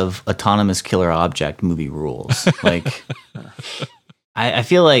lot of autonomous killer object movie rules. Like, I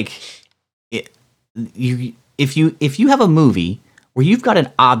feel like if you have a movie where you've got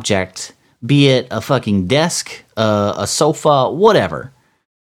an object, be it a fucking desk, a sofa, whatever,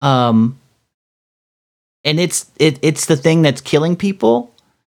 and it's the thing that's killing people,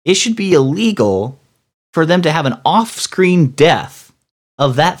 it should be illegal for them to have an off-screen death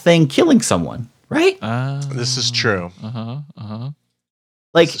of that thing killing someone, right? This is true.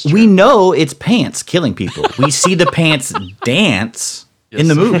 Like, This is we true. know it's pants killing people. We see the pants dance in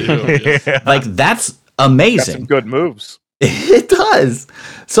the movie. Yeah. Like, that's Got some amazing. good moves. It does.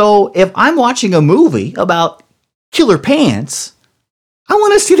 So if I'm watching a movie about killer pants, I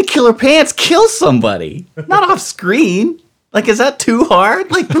want to see the killer pants kill somebody, not off screen. Like, is that too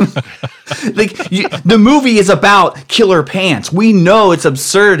hard? Like, the movie is about killer pants. We know it's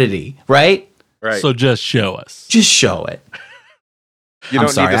absurdity, right? Right. So just show us. Just show it. You I'm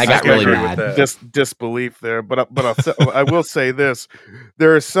don't sorry, need to I got really suspend mad. disbelief there, but I will say this: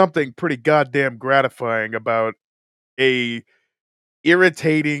 there is something pretty goddamn gratifying about a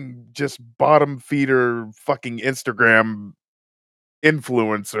irritating, just bottom feeder, fucking Instagram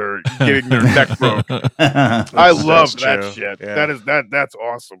influencer getting their neck broke. I That's love that true. shit. Yeah. That's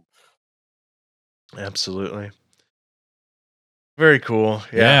awesome. Absolutely. Very cool.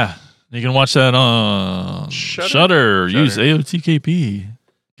 Yeah. You can watch that on Shudder. Use Shudder. AOTKP.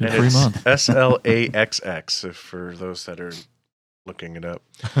 Get a free it's month. SLAXX, if for those that are looking it up.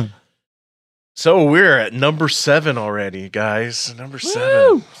 So we're at number 7 already, guys. Number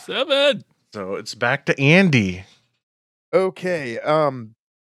 7. Woo! 7. So it's back to Andy. Okay.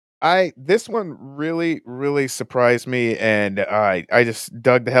 This one really surprised me, and I just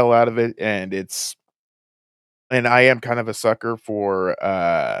dug the hell out of it, and I am kind of a sucker for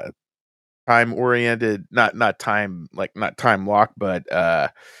time oriented, not time lock, but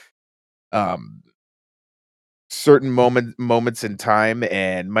certain moments in time,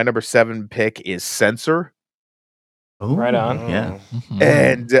 and my number 7 pick is Censor. Ooh, Right on. Yeah. Mhm.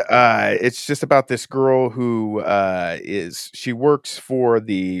 And it's just about this girl who she works for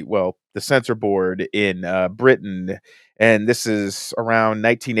the censor board in Britain, and this is around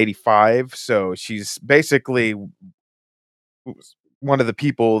 1985. So she's basically one of the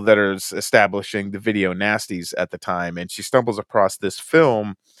people that is establishing the video nasties at the time, and she stumbles across this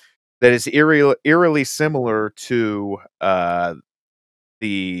film that is eerily similar to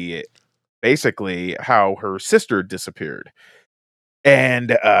the basically how her sister disappeared.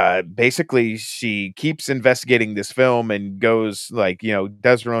 And basically she keeps investigating this film and goes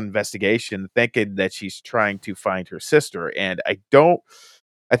does her own investigation thinking that she's trying to find her sister. And I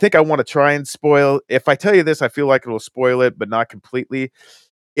think I want to try and spoil. If I tell you this, I feel like it'll spoil it, but not completely.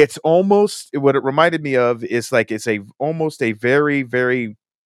 It's almost what it reminded me of is it's almost a very, very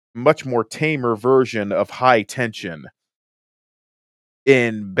much more tamer version of High Tension.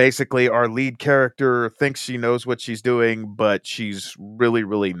 In basically our lead character thinks she knows what she's doing, but she's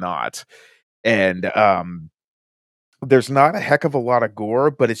really not. And there's not a heck of a lot of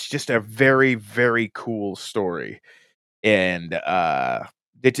gore, but it's just a very, very cool story. And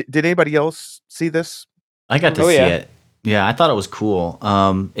did anybody else see this? I got to Oh, see yeah. it. Yeah, I thought it was cool.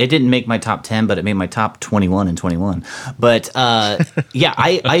 It didn't make my top 10, but it made my top 21 and 21. But yeah,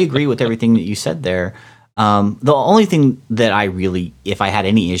 I agree with everything that you said there. The only thing that I really, if I had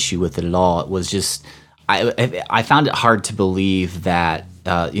any issue with it at all, was just I found it hard to believe that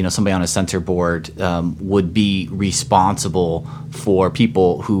somebody on a censor board would be responsible for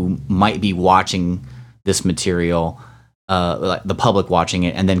people who might be watching this material, like the public watching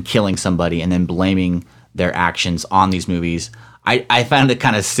it, and then killing somebody and then blaming their actions on these movies. I found it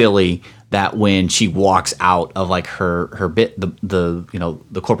kind of silly that when she walks out of her bit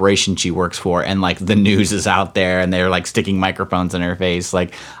the corporation she works for, and the news is out there and they're sticking microphones in her face. I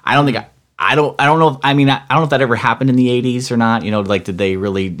don't know. I don't know if that ever happened in the 80s or not. Did they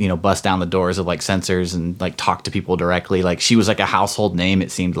really bust down the doors of censors and talk to people directly? She was a household name,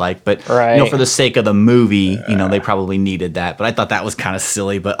 it seemed like. But Right. for the sake of the movie, they probably needed that. But I thought that was kind of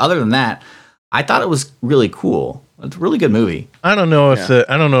silly. But other than that, I thought it was really cool. It's a really good movie. I don't know if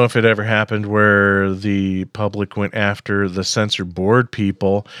it ever happened where the public went after the censor board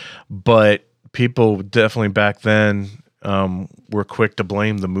people, but people definitely back then were quick to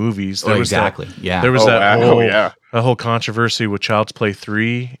blame the movies. There was Exactly. Yeah. There was Oh, that wow. whole Yeah. a whole controversy with Child's Play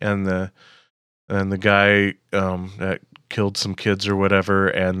 3 and the and the guy that killed some kids or whatever,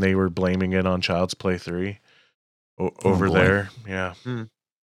 and they were blaming it on Child's Play 3 over boy. there. Yeah. Hmm.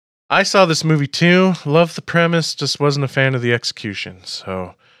 I saw this movie too. Loved the premise, just wasn't a fan of the execution.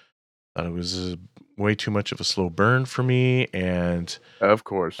 So thought it was way too much of a slow burn for me, and Of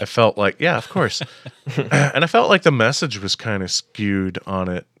course. I felt like, yeah, of course. And I felt like the message was kind of skewed on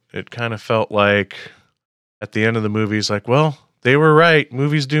it. It kind of felt like at the end of the movie, it's like, well, they were right.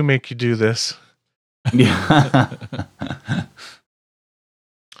 Movies do make you do this. Yeah.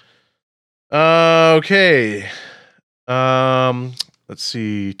 Okay. Let's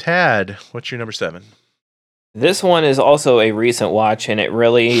see. Tad, what's your number 7? This one is also a recent watch, and it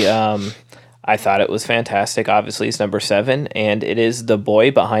really, I thought it was fantastic. Obviously, it's number 7, and it is The Boy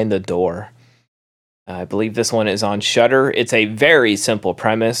Behind the Door. I believe this one is on Shudder. It's a very simple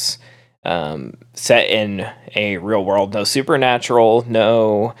premise, set in a real world. No supernatural,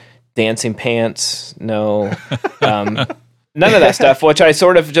 no dancing pants, no none of that stuff, which I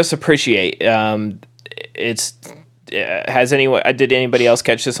sort of just appreciate. Did anybody else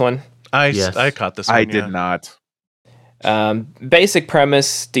catch this one? Yes. I caught this one. I yeah. did not. Basic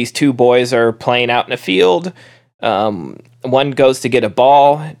premise: these two boys are playing out in a field. One goes to get a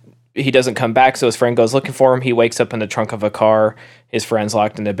ball. He doesn't come back, so his friend goes looking for him. He wakes up in the trunk of a car. His friend's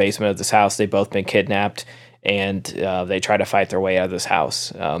locked in the basement of this house. They've both been kidnapped, and they try to fight their way out of this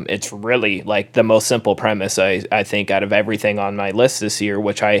house. It's really like the most simple premise, I think, out of everything on my list this year,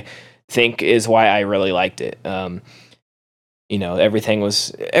 which I think is why I really liked it. Everything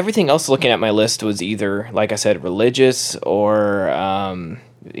else looking at my list was either, like I said, religious or,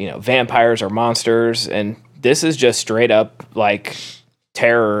 vampires or monsters. And this is just straight up like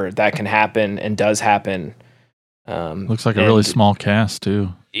terror that can happen and does happen. Looks like a really small cast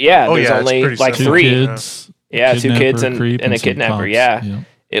too. Yeah, Oh, there's yeah, it's only pretty like simple. 3. Kids. Yeah, 2 kids and creep, a some kidnapper. cops. Yeah.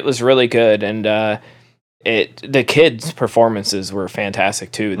 It was really good. And the kids' performances were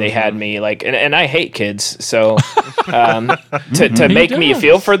fantastic too. They had me like, and I hate kids, so to Me make me too.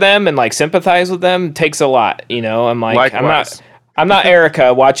 feel for them and like sympathize with them takes a lot. I'm like, Likewise. I'm not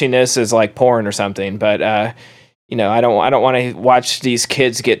Erica watching this as like porn or something, but I don't want to watch these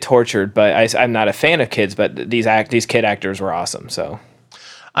kids get tortured. But I'm not a fan of kids, but these kid actors were awesome. So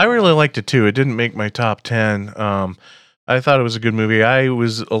I really liked it too. It didn't make my top 10. I thought it was a good movie. I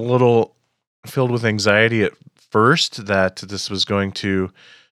was a little filled with anxiety at first that this was going to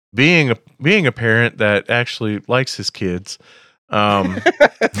being a parent that actually likes his kids. Was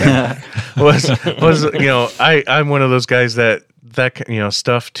I'm one of those guys that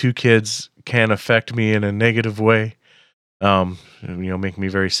stuff to kids can affect me in a negative way. Make me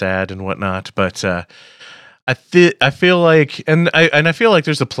very sad and whatnot. But I feel like, and I feel like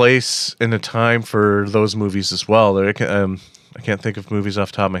there's a place and a time for those movies as well. I can't think of movies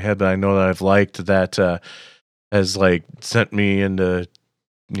off the top of my head, but I know that I've liked that has like sent me into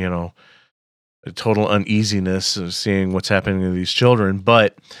a total uneasiness of seeing what's happening to these children.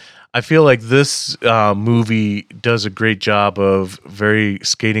 But I feel like this movie does a great job of very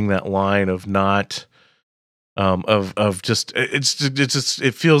skating that line of not. It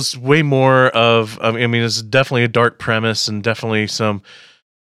feels way more of. It's definitely a dark premise and definitely some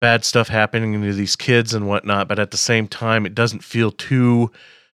bad stuff happening to these kids and whatnot, but at the same time, it doesn't feel too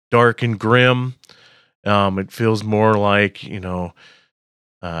dark and grim. It feels more like not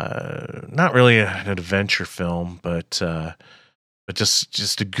really an adventure film, but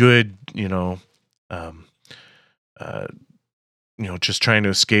just a good just trying to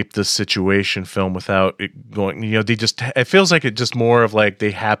escape this situation film without it going, it feels like it just more of like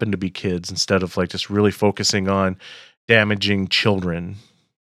they happen to be kids instead of like just really focusing on damaging children.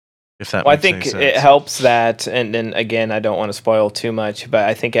 If that I makes think any sense. it helps that, and then again, I don't want to spoil too much, but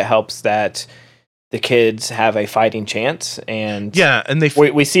I think it helps that the kids have a fighting chance, and Yeah, and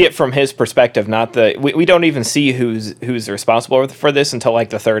we see it from his perspective. We don't even see who's responsible for this until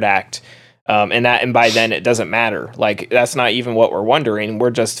like the third act. And by then it doesn't matter. Like that's not even what we're wondering. We're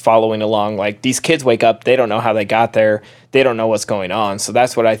just following along. Like these kids wake up, they don't know how they got there. They don't know what's going on. So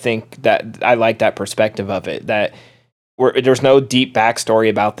that's what I think that I like that perspective of it. That there's no deep backstory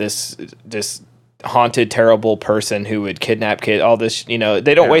about this haunted, terrible person who would kidnap kids. All this, they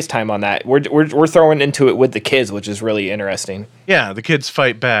don't waste time on that. We're throwing into it with the kids, which is really interesting. Yeah, the kids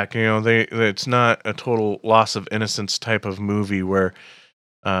fight back. It's not a total loss of innocence type of movie where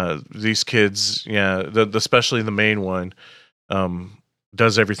these kids, especially the main one,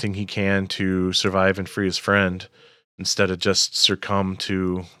 does everything he can to survive and free his friend instead of just succumb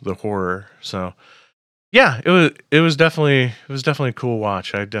to the horror. So, yeah, it was definitely a cool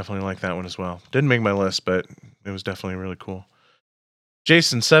watch. I definitely like that one as well. Didn't make my list, but it was definitely really cool.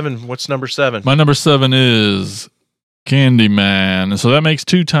 Jason, 7. What's number 7? My number 7 is Candyman. So that makes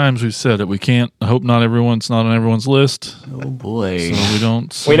 2 times we've said it. We can't. I hope not everyone's not on everyone's list. Oh boy. So we don't.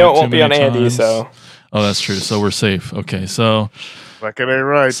 We say know it too won't be on many Andy, times. so Oh, that's true. So we're safe. Okay. So Fucking ain't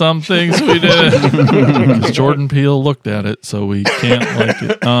right. some things we did because Jordan Peele looked at it, so we can't like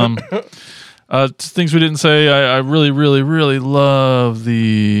it. Things we didn't say. I really, really, really love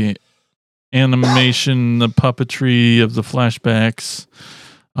the animation, the puppetry of the flashbacks.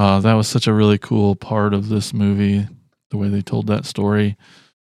 That was such a really cool part of this movie, the way they told that story.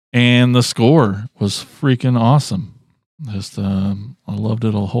 And the score was freaking awesome. Just, I loved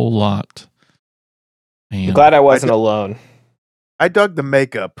it a whole lot. I'm And glad I wasn't alone. I dug the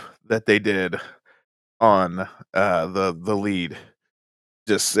makeup that they did on the lead.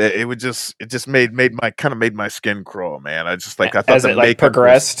 It just made my skin crawl, man. I thought As the it like makeup was-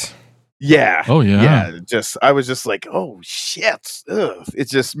 progressed. Yeah. Oh, yeah. I was just like, oh shit. Ugh. It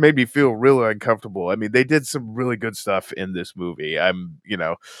just made me feel really uncomfortable. I mean, they did some really good stuff in this movie. I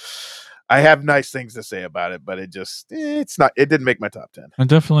have nice things to say about it, but it didn't make my top 10.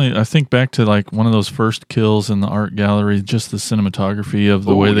 I think back to like one of those first kills in the art gallery, just the cinematography of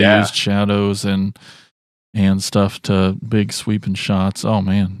the Oh, way they yeah. used shadows and stuff to big sweeping shots. Oh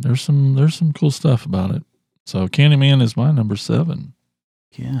man, there's some cool stuff about it. So Candyman is my number 7.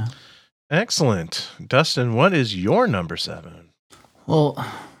 Yeah. Excellent. Dustin, what is your number 7? Well,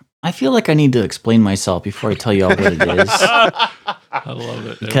 I feel like I need to explain myself before I tell you all what it is. I love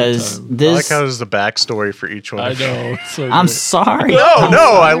it Because I like this, how there's the backstory for each one. I know. It's so I'm great. sorry.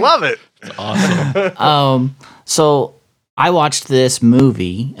 No, I love it. It's awesome. So I watched this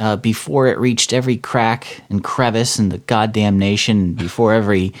movie before it reached every crack and crevice in the goddamn nation, before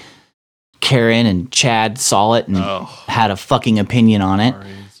every Karen and Chad saw it and Oh. had a fucking opinion on it. Sorry.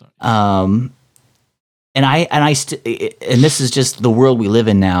 And this is just the world we live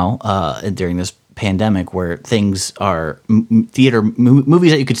in now during this pandemic, where things are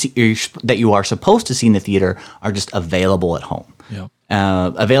movies that you could see that you are supposed to see in the theater are just available at home. Yeah.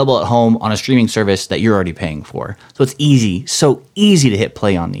 Available at home on a streaming service that you're already paying for. So it's so easy to hit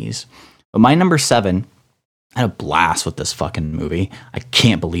play on these. But my number 7, I had a blast with this fucking movie. I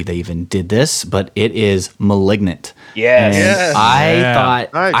can't believe they even did this, but it is Malignant. Yes. And Yes. I Yeah.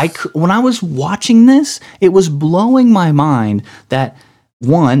 thought Nice. when I was watching this, it was blowing my mind that,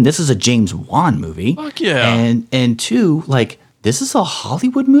 one, this is a James Wan movie. Fuck yeah. And 2, like, this is a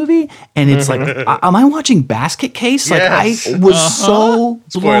Hollywood movie, and it's like, am I watching Basket Case? Like, Yes. I was so blown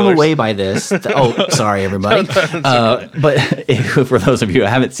Spoilers. away by this. Oh, sorry, everybody. But for those of you who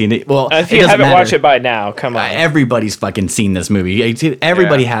haven't seen it, well, If it you doesn't haven't matter. watched it by now, come on. Everybody's fucking seen this movie.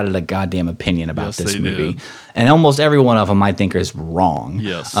 Everybody had a goddamn opinion about Yes, this they movie, did. and almost every one of them I think is wrong.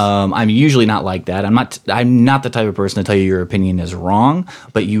 Yes. I'm usually not like that. I'm not the type of person to tell you your opinion is wrong,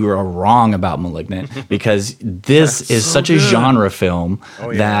 but you are wrong about *Malignant* because this is such a genre film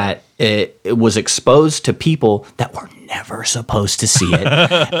that it was exposed to people that were never supposed to see it,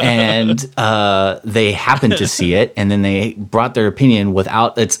 and they happened to see it, and then they brought their opinion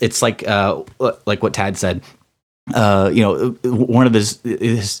without. It's like what Tad said. One of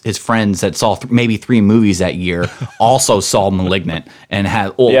his friends that saw maybe 3 movies that year also saw *Malignant* and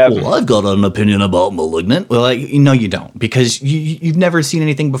had, well, I've got an opinion about *Malignant*. Well, like, no, you don't, because you've never seen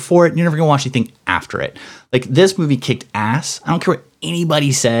anything before it. And you're never gonna watch anything after it. Like, this movie kicked ass. I don't care what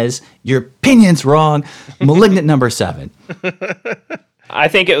anybody says. Your opinion's wrong. *Malignant* number 7. I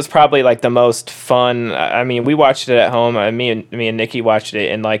think it was probably like the most fun. I mean, we watched it at home. Me and Nikki watched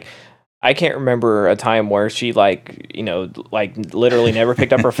it, and like, I can't remember a time where she literally never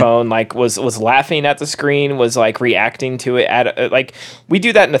picked up her phone, like was laughing at the screen, was like reacting to it at like, we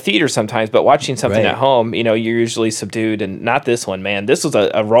do that in the theater sometimes, but watching something Right. at home, you're usually subdued, and not this one, man. This was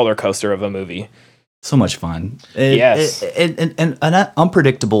a roller coaster of a movie. So much fun. Yes. And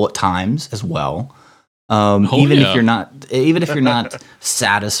unpredictable at times as well. Even yeah. if you're not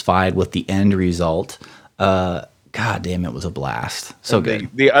satisfied with the end result, God damn, it was a blast. So And good.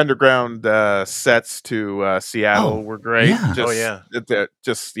 The underground sets to Seattle Oh, were great. yeah. Oh, yeah.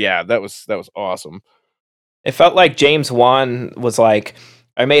 That was awesome. It felt like James Wan was like,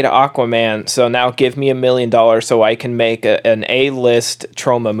 I made Aquaman, so now give me $1 million so I can make an A-list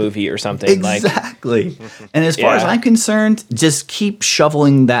trauma movie or something. Like, Exactly. And as far as Yeah. I'm concerned, just keep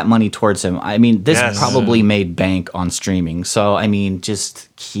shoveling that money towards him. I mean, this Yes. probably made bank on streaming. So, I mean, just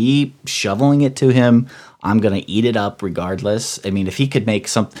keep shoveling it to him. I'm going to eat it up regardless. I mean, if he could make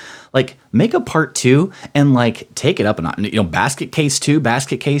something like make a part 2 and like take it up a notch. You know, Basket Case 2,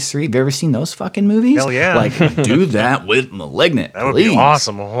 Basket Case 3. Have you ever seen those fucking movies? Hell yeah. Like do that with Malignant. That would please. be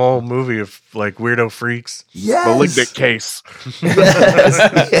awesome. A whole movie of like weirdo freaks. Yes. Malignant Case.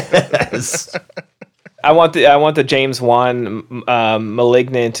 Yes. I want the James Wan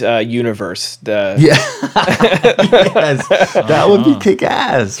Malignant universe. The Yes. That would be kick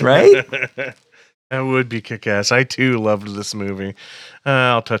ass, right? That would be kick-ass. I too loved this movie.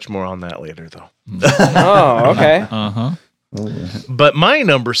 I'll touch more on that later, though. Oh, okay. Uh-huh. But my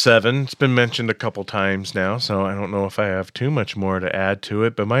number 7, it's been mentioned a couple times now, so I don't know if I have too much more to add to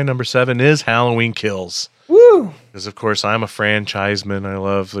it. But my number 7 is Halloween Kills. Woo! Because, of course, I'm a franchiseman. I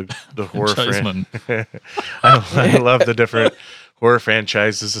love the horror Franchiseman. I love the different horror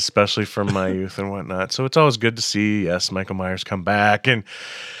franchises, especially from my youth and whatnot. So it's always good to see, yes, Michael Myers come back. And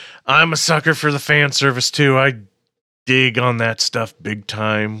I'm a sucker for the fan service, too. I dig on that stuff big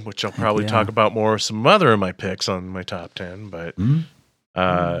time, which I'll probably talk about more with some other of my picks on my top 10. But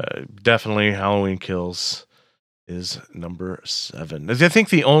definitely Halloween Kills is number 7. I think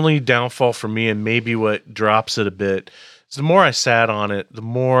the only downfall for me, and maybe what drops it a bit, is the more I sat on it, the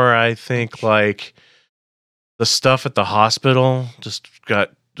more I think like the stuff at the hospital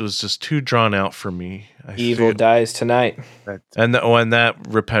was just too drawn out for me. Evil dies tonight. And that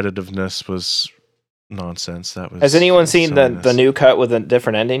repetitiveness was nonsense. That was. Has anyone seen the silliness. new cut with a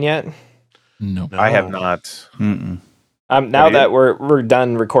different ending yet? No. I have No. not. Mm-mm. Now Have you? that we're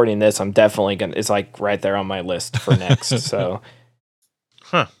done recording this, I'm definitely gonna. It's like right there on my list for next. So,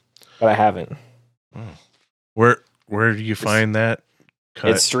 Huh? but I haven't. Where do you find that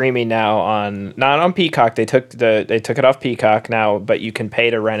cut? It's streaming now on not on Peacock. They took it off Peacock now, but you can pay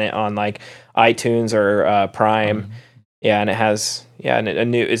to rent it on like iTunes or Prime. Yeah, and it has and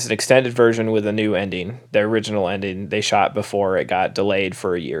it's an extended version with a new ending. The original ending they shot before it got delayed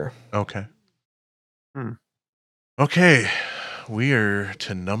for a year. Okay. Hmm. Okay, we are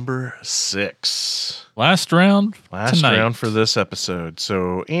to number 6. Last round. Last tonight. round for this episode.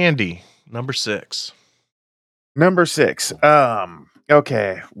 So Andy, number 6. Number 6.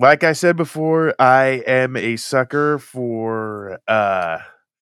 Okay. Like I said before, I am a sucker for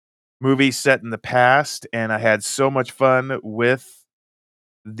movies set in the past, and I had so much fun with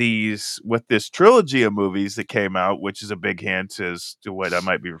this trilogy of movies that came out, which is a big hint as to what I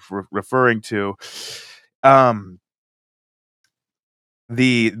might be referring to.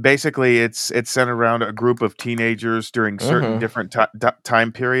 Basically it's centered around a group of teenagers during certain different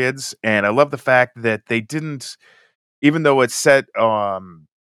time periods, and I love the fact that they didn't, even though it's set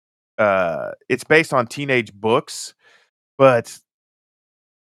it's based on teenage books, but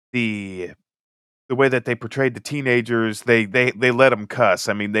the way that they portrayed the teenagers, they let them cuss.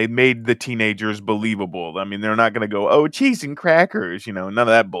 I mean, they made the teenagers believable. I mean, they're not going to go, "Oh, cheese and crackers," none of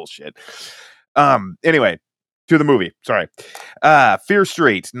that bullshit. Anyway, to the movie. Sorry. Fear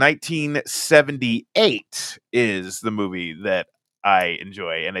Street, 1978 is the movie that I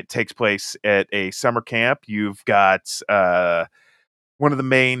enjoy, and it takes place at a summer camp. You've got one of the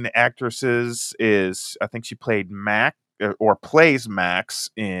main actresses is, I think she played Mac or plays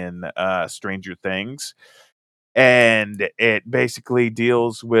Max in Stranger Things. And it basically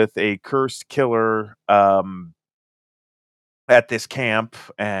deals with a cursed killer at this camp,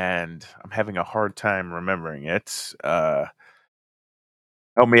 and I'm having a hard time remembering it. Help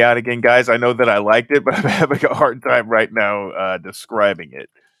me out again, guys. I know that I liked it, but I'm having a hard time right now describing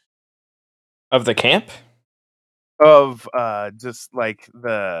it. Of the camp? Of just like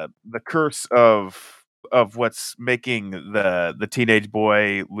the curse of what's making the teenage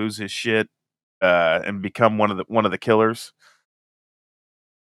boy lose his shit and become one of the killers.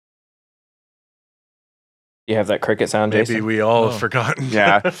 You have that cricket sound, Maybe Jason? we all have forgotten.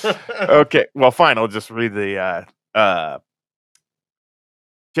 Yeah. Okay. Well, fine. I'll just read the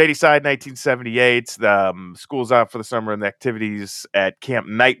Shady Side, 1978. School's out for the summer, and the activities at Camp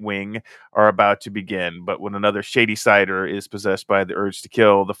Nightwing are about to begin. But when another Shady Sider is possessed by the urge to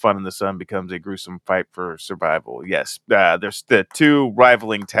kill, the fun in the sun becomes a gruesome fight for survival. Yes, there's the two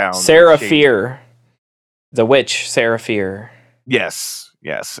rivaling towns. Sarah Fear. The witch, Sarah Fear. Yes.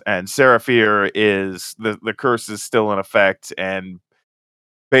 And Sarah Fear is the curse is still in effect, and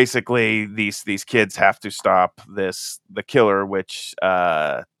basically these kids have to stop the killer, which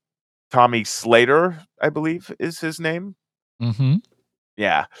Tommy Slater, I believe, is his name. Mm-hmm.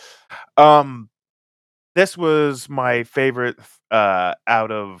 Yeah. This was my favorite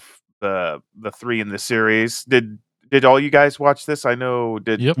out of the three in the series. Did all you guys watch this? I know.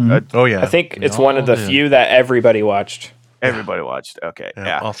 Did Yep. Oh yeah. I think We it's one of the all did. few that everybody watched. everybody watched? Okay. yeah,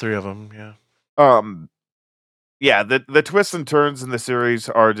 Yeah. all 3 of them. Yeah. yeah, the twists and turns in the series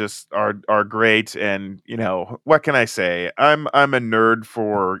are just are great, and what can I say? I'm a nerd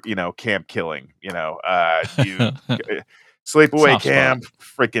for camp killing. Sleepaway Soft spot. Camp,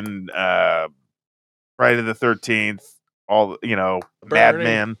 freaking Friday the 13th, all Bernie.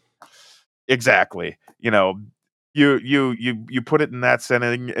 Madman. Exactly. You put it in that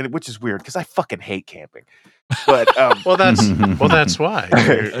setting, and which is weird because I fucking hate camping. But Well, that's why.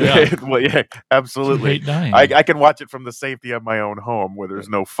 Yeah. well, yeah, You absolutely. hate dying. I can watch it from the safety of my own home where there's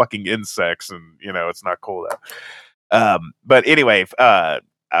no fucking insects and it's not cold out. But anyway,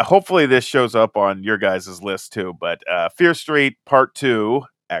 hopefully this shows up on your guys' list too. But Fear Street Part 2,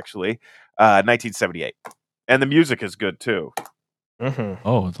 actually, 1978, and the music is good too. Mhm.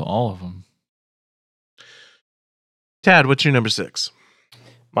 Oh, it's all of them. Tad, what's your number 6?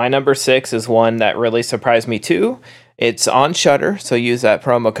 My number 6 is one that really surprised me too. It's on Shudder, so use that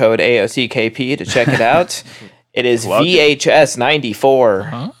promo code AOCKP to check it out. It is Plug it. VHS 94.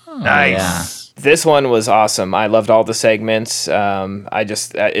 Oh, Nice. This one was awesome. I loved all the segments.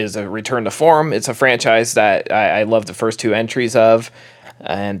 That is a return to form. It's a franchise that I love the first 2 entries of,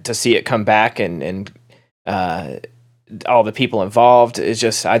 and to see it come back and all the people involved is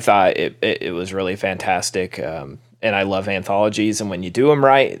just, I thought it was really fantastic. And I love anthologies, and when you do them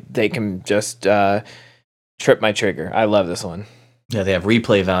right, they can just trip my trigger. I love this one. Yeah, they have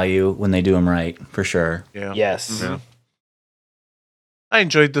replay value when they do them right, for sure. Yeah. Yes. Mhm. I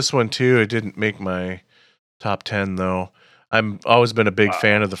enjoyed this one too. It didn't make my top 10 though. I'm always been a big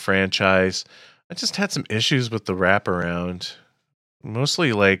fan of the franchise. I just had some issues with the wraparound.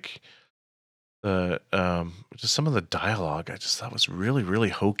 Mostly like the just some of the dialogue I just thought was really, really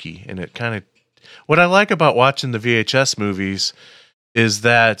hokey. And it kind of, what I like about watching the VHS movies is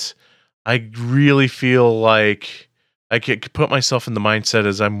that I really feel like I could put myself in the mindset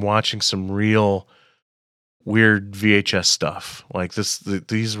as I'm watching some real weird VHS stuff. Like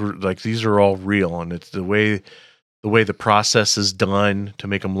these are all real, and it's the way the process is done to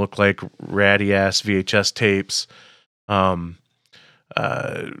make them look like ratty ass VHS tapes.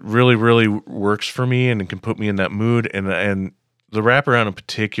 Really, really works for me, and it can put me in that mood. And the wraparound in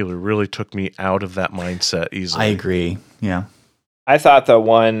particular really took me out of that mindset easily. I agree. Yeah. I thought the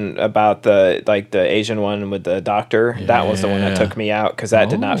one about the Asian one with the doctor, that was the one that Yeah. took me out, because that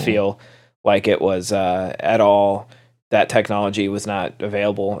did not Oh. feel like it was at all. That technology was not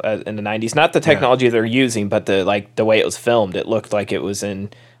available in the 90s. Not the technology they're using, but the way it was filmed. It looked like it was in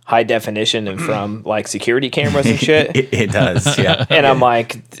high definition and from like security cameras and shit. It does. Yeah. And I'm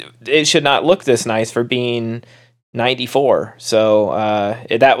like, it should not look this nice for being 94. So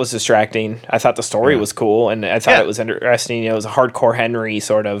that was distracting. I thought the story was cool, and I thought it was interesting. It was a hardcore Henry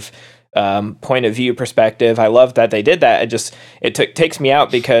sort of point of view perspective. I love that they did that. It takes me out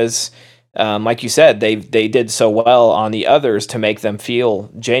because, like you said, they did so well on the others to make them feel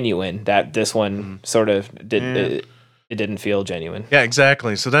genuine, that this one sort of did. It didn't feel genuine. Yeah,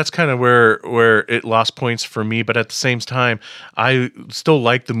 exactly. So that's kind of where it lost points for me. But at the same time, I still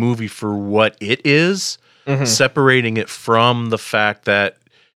like the movie for what it is, separating it from the fact that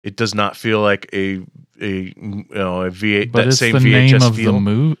it does not feel like a V8. But that it's same the VHS name of feel. the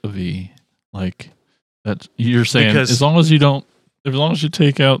movie. Like that, you're saying, Because- as long as you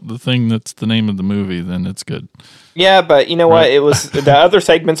take out the thing that's the name of the movie, then it's good. Yeah, but you know what? It was the other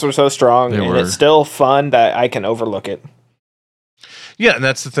segments were so strong, They and were. it's still fun that I can overlook it. Yeah, and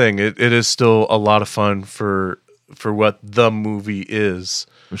that's the thing. It is still a lot of fun for what the movie is.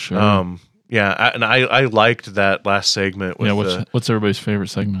 For sure. I liked that last segment with What's everybody's favorite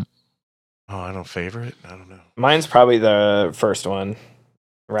segment? I don't favorite. I don't know. Mine's probably the first one,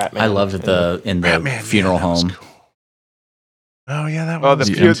 Ratman. I loved it in the Ratman, funeral that was home. cool. Oh yeah, that Oh, one. the, was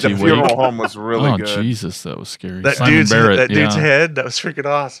The good. the MC funeral Wake. home was really Oh, good. Jesus, that was scary. That Simon dude's Barrett, dude's head. That was freaking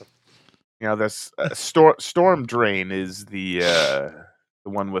awesome. This Storm Drain is the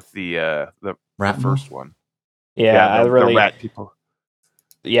one with the Rat first one. Yeah, I really. the rat people.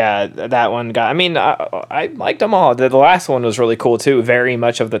 Yeah, that one got. I mean, I liked them all. The last one was really cool too. Very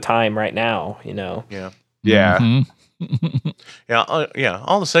much of the time right now, you know. Yeah. Yeah. Mhm. Yeah,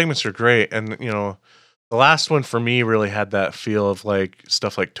 all the segments are great, and the last one for me really had that feel of like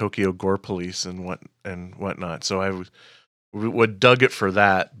stuff like Tokyo Gore Police and whatnot. So I would dug it for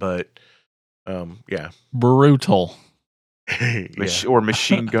that, but yeah, Brutal. yeah. Or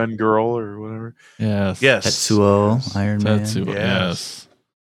Machine Gun Girl or whatever. Yes. Yes. Tetsuo, Iron Man. Tetsuo. Yes. Yes.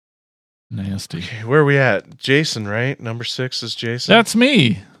 Nasty. Okay, where are we at? Jason, right? Number 6 is Jason. That's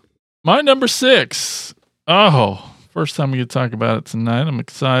me. My number 6. Oh, first time we get to talk about it tonight. I'm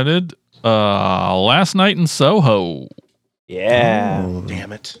excited. Last Night in Soho. Yeah. Oh.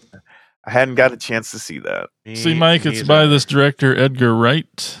 Damn it. I hadn't got a chance to see that. See, Mike, it's by this director Edgar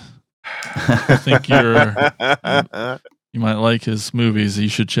Wright. I think you might like his movies. You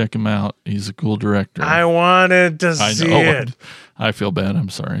should check him out. He's a cool director. I wanted to see it. I feel bad. I'm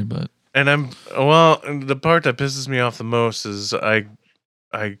sorry, but And the part that pisses me off the most is I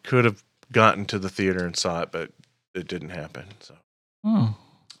could have gotten to the theater and saw it, but it didn't happen. So,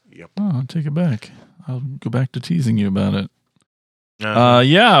 yep. I'll take it back. I'll go back to teasing you about it.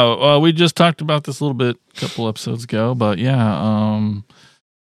 Uh-huh. We just talked about this a little bit a couple episodes ago, but an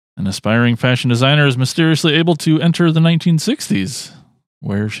aspiring fashion designer is mysteriously able to enter the 1960s,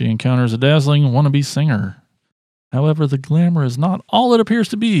 where she encounters a dazzling wannabe singer. However, the glamour is not all it appears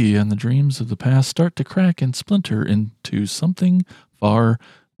to be, and the dreams of the past start to crack and splinter into something far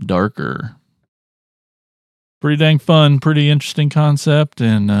darker. Pretty dang fun, pretty interesting concept,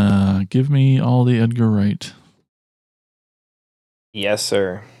 and give me all the Edgar Wright. Yes,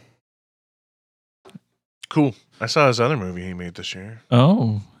 sir. Cool. I saw his other movie he made this year.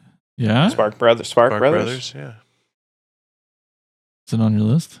 Oh, yeah? Spark Brothers. Spark Brothers. Yeah. Is it on your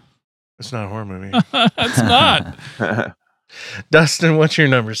list? It's not a horror movie. It's not. Dustin, what's your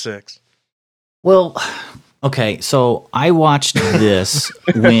number 6? Well, okay, so I watched this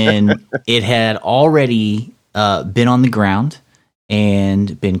when it had already been on the ground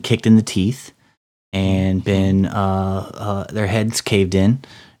and been kicked in the teeth and been their heads caved in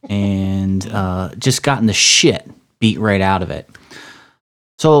and just gotten the shit beat right out of it.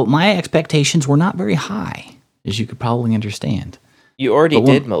 So my expectations were not very high, as you could probably understand. You already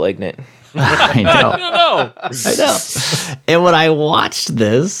did Malignant. I know. I know. And when I watched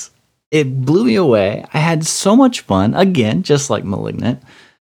this, it blew me away. I had so much fun. Again, just like Malignant.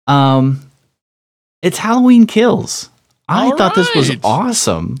 It's Halloween Kills. I thought this was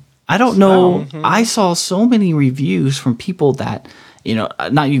awesome. I don't know. I saw so many reviews from people that,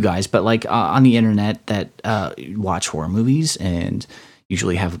 not you guys, but like on the internet that watch horror movies and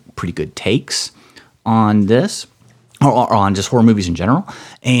usually have pretty good takes on this. Or on just horror movies in general.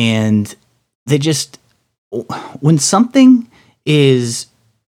 And they just, when a certain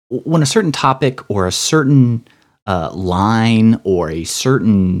topic or a certain line or a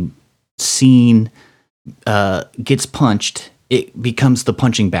certain scene gets punched, it becomes the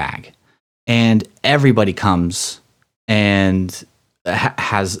punching bag. And everybody comes and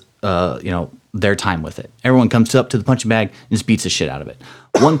has, their time with it. Everyone comes up to the punching bag and just beats the shit out of it.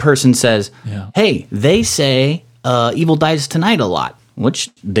 One person says, hey, they say, Evil Dies Tonight a lot, which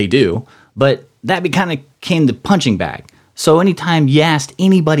they do, but that kind of became the punching bag. So anytime you asked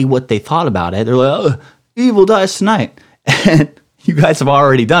anybody what they thought about it, they're like, Evil Dies Tonight. And you guys have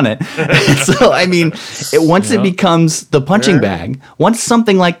already done it. So, I mean, once it becomes the punching bag, once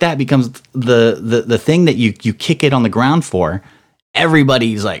something like that becomes the thing that you kick it on the ground for,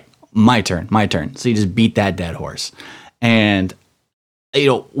 everybody's like, my turn. So you just beat that dead horse. And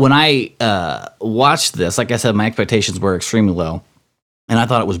when I watched this, like I said, my expectations were extremely low, and I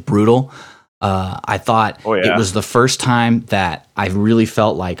thought it was brutal. I thought it was the first time that I really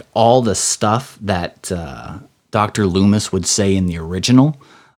felt like all the stuff that Dr. Loomis would say in the original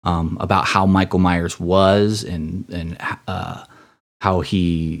about how Michael Myers was and how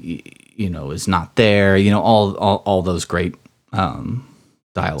he, is not there. All those great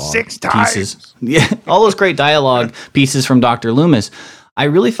dialogue 6 times. pieces. Yeah, all those great dialogue pieces from Dr. Loomis. I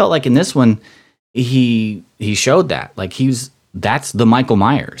really felt like in this one, he showed that. Like that's the Michael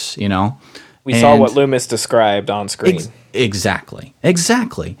Myers, We saw what Loomis described on screen. Exactly.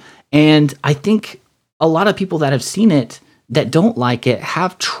 And I think a lot of people that have seen it that don't like it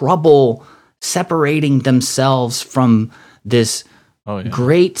have trouble separating themselves from this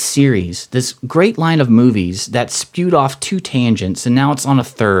great series, this great line of movies that spewed off 2 tangents, and now it's on a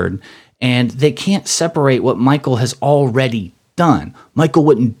 3rd, and they can't separate what Michael has already done. Michael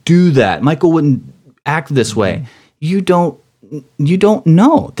wouldn't do that. Michael wouldn't act this way. You don't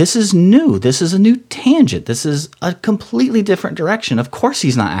know. This is new. This is a new tangent. This is a completely different direction. Of course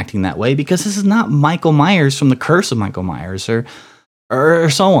he's not acting that way because this is not Michael Myers from The Curse of Michael Myers or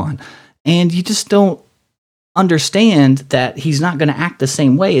so on. And you just don't understand that he's not going to act the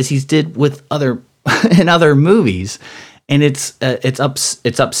same way as he's did with other movies. And it's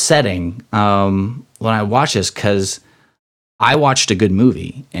upsetting when I watch this because I watched a good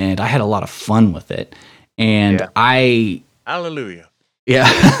movie and I had a lot of fun with it. And Hallelujah. Yeah,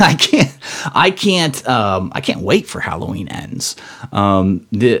 I can't wait for Halloween ends. I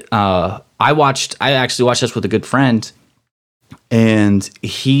actually watched this with a good friend, and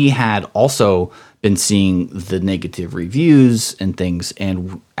he had also been seeing the negative reviews and things.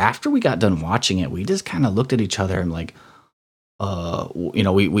 And after we got done watching it, we just kind of looked at each other and like,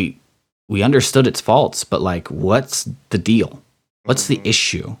 we we understood its faults, but like, what's the deal? What's the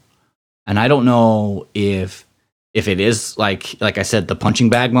issue? And I don't know if it is like I said, the punching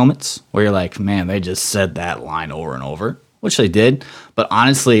bag moments where you're like, man, they just said that line over and over, which they did. But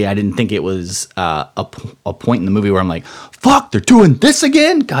honestly, I didn't think it was a point in the movie where I'm like, fuck, they're doing this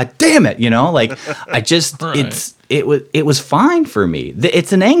again. God damn it. You know, like I just, Right. it was fine for me.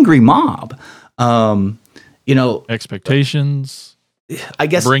 It's an angry mob. You know, Expectations, I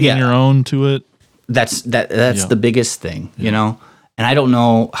guess bringing your own to it. that's Yeah. the biggest thing, you know. And I don't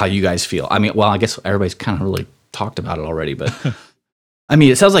know how you guys feel. I mean, well, I guess everybody's kind of really talked about it already, but I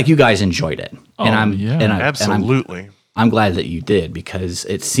mean, it sounds like you guys enjoyed it, Oh, and yeah. Absolutely. I'm glad that you did, because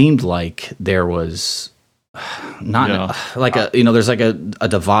it seemed like there was not Yeah. like a, you know, there's like a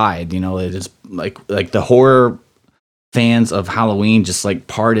divide, you know. It is like the horror fans of Halloween just like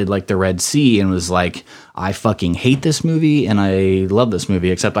parted like the Red Sea and was like, I fucking hate this movie and I love this movie,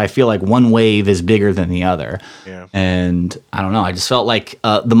 except I feel like one wave is bigger than the other. Yeah. And I don't know, I just felt like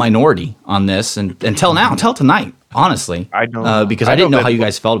the minority on this, and until tonight, honestly, I don't because I didn't know that- how you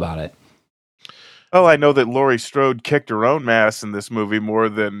guys felt about it. Oh, I know that Laurie Strode kicked her own ass in this movie more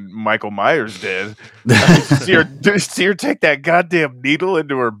than Michael Myers did. see her take that goddamn needle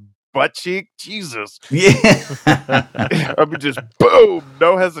into her butt cheek. Jesus. Yeah. I mean, just boom,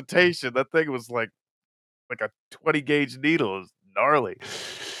 no hesitation. That thing was like a 20 gauge needle. It was gnarly.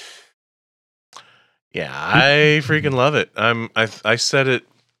 Yeah, I freaking love it. I said it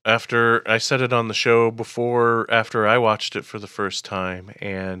on the show after I watched it for the first time,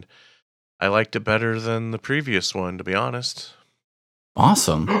 and I liked it better than the previous one, to be honest.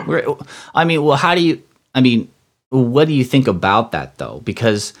 Awesome. I mean, well, what do you think about that though?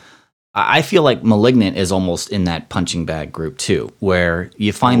 Because I feel like Malignant is almost in that punching bag group too, where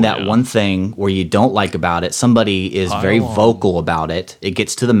you find that one thing where you don't like about it, somebody is very vocal about it, it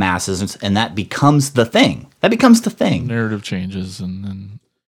gets to the masses, and that becomes the thing. Narrative changes, and then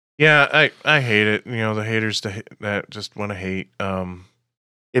Yeah, I hate it. You know, the haters that just want to hate.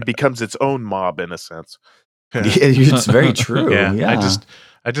 It becomes its own mob in a sense. It's very true. Yeah, Yeah.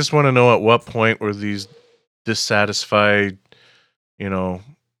 I just want to know at what point were these dissatisfied, you know,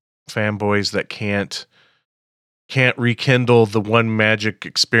 fanboys that can't rekindle the one magic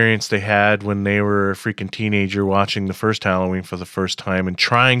experience they had when they were a freaking teenager watching the first Halloween for the first time and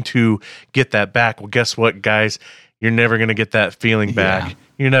trying to get that back. Well, guess what, guys? You're never going to get that feeling back.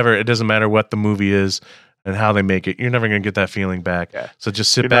 Yeah. It doesn't matter what the movie is and how they make it. You're never going to get that feeling back. Yeah. So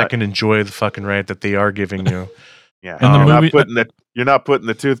just sit You're back not- and enjoy the fucking ride that they are giving you. Yeah, And the you're not putting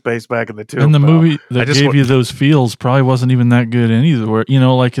the toothpaste back in the tube. and the pal. movie I that just gave wa- you those feels probably wasn't even that good either. You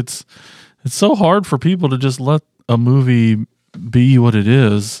know, like it's so hard for people to just let a movie be what it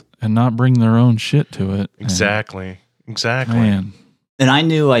is and not bring their own shit to it. And, Exactly. man. And I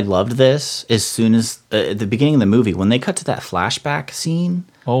knew I loved this as soon as at the beginning of the movie, when they cut to that flashback scene.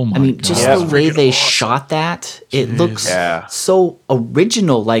 Oh my I mean, god. just Yeah. the way Freaking they awesome. shot that, it looks Yeah. so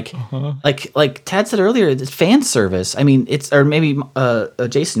original. Like, Uh-huh. like Tad said earlier, it's fan service. I mean, it's, or maybe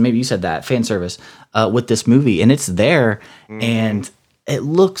Jason, maybe you said that, fan service with this movie, and it's there, and it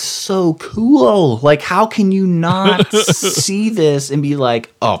looks so cool. Like, how can you not see this and be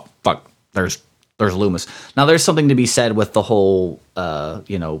like, oh fuck, there's Loomis. Now, there's something to be said with the whole,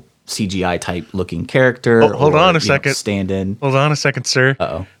 CGI type looking character. Oh, hold on a second. Stand-in. Hold on a second, sir.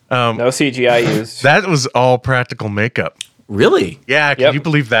 Uh-oh. No CGI used. That was all practical makeup. Really? Yeah, can Yep. you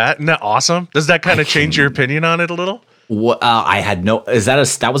believe that? Isn't that awesome? Does that kind of change your opinion on it a little? What? I had no.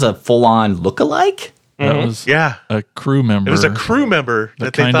 That was a full on lookalike? That was Yeah. a crew member. It was a crew member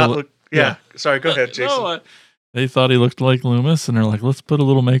that they kinda thought look- looked. Yeah. Sorry, go ahead, Jason. No, they thought he looked like Loomis, and they're like, let's put a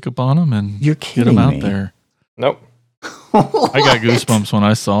little makeup on him and You're get him kidding out me. there. Nope. I got goosebumps when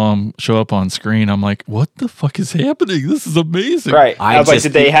I saw him show up on screen. I'm like, what the fuck is happening? This is amazing. Right. I I was like, just-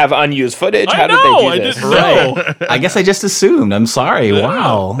 did they have unused footage? I How know, did they I do this? didn't know. I guess I just assumed. I'm sorry.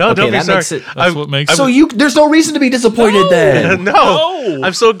 Wow. No, don't be that sorry. makes it. That's what makes So it. there's no reason to be disappointed then. No,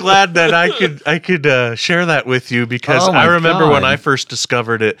 I'm so glad that I could share that with you because Oh my I remember when God. I first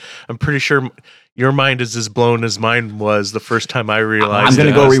discovered it. I'm pretty sure your mind is as blown as mine was the first time I realized. I'm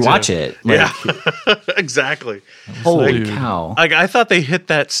gonna it go was rewatch too. it. Like, Yeah, exactly. holy Dude. cow. Like I thought they hit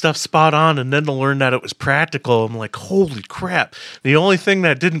that stuff spot on, and then to learn that it was practical, I'm like, holy crap! The only thing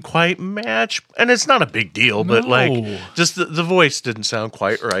that didn't quite match, and it's not a big deal, but like, No. just the voice didn't sound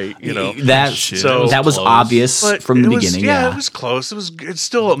quite right, you know. That Shit, So- that was close. obvious But from the it was- beginning. yeah, Yeah. it was close. It's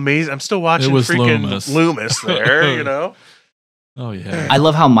still amazing. I'm still watching was freaking Loomis. Loomis there, you know. Oh yeah. I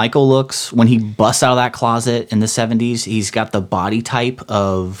love how Michael looks when he busts out of that closet in the 70s. He's got the body type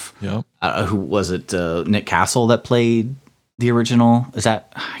of Yep. who was it? Nick Castle that played the original? Is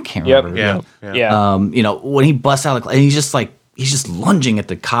that I can't Yep. remember. Yeah. Yeah. You know, when he busts out and he's just lunging at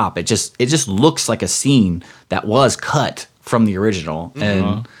the cop. It just looks like a scene that was cut from the original.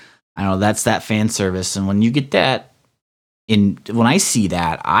 And I don't know, that's that fan service. And when you get that when I see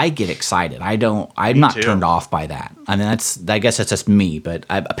that, I get excited. I'm not too. turned off by that. I mean, I guess that's just me, but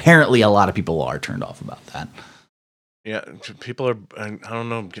apparently a lot of people are turned off about that. Yeah, people are, I don't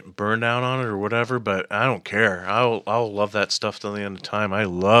know, getting burned out on it or whatever, but I don't care. I'll love that stuff till the end of time. I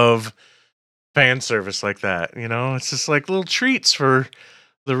love fan service like that. You know, it's just like little treats for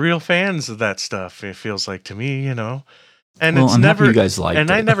the real fans of that stuff. It feels like to me, you know, and Well, it's I'm happy never. you guys liked and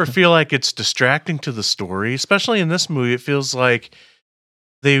I it. never feel like it's distracting to the story, especially in this movie. It feels like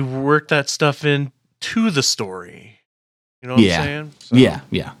they work that stuff into the story. You know what Yeah. I'm saying? So,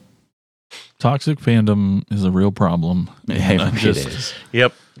 Yeah. Toxic fandom is a real problem. And I'm It just- is.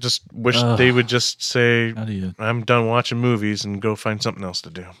 Yep. Just wish Ugh. they would just say, How do you? I'm done watching movies and go find something else to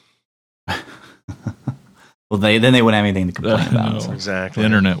do. Well, then they wouldn't have anything to complain about. No. So, Exactly. The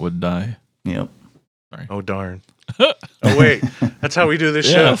internet would die. yep. Oh, darn. Oh, wait. That's how we do this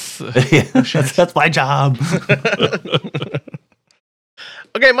show. Yes. That's my job.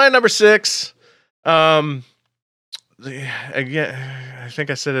 Okay, my number 6. Again, I think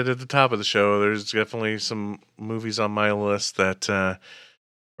I said it at the top of the show. There's definitely some movies on my list that are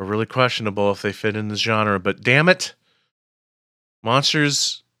really questionable if they fit in this genre. But damn it,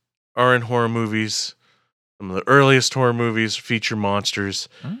 monsters are in horror movies. Some of the earliest horror movies feature monsters,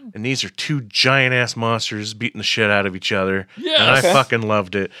 and these are two giant ass monsters beating the shit out of each other. Yes. And I Okay. fucking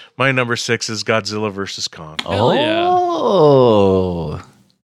loved it. My number 6 is Godzilla vs. Kong. Hell yeah. Oh.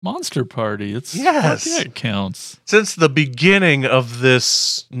 Monster Party. It's Yes. Yeah, it counts. Since the beginning of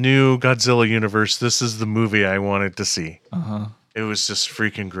this new Godzilla universe, this is the movie I wanted to see. Uh-huh. It was just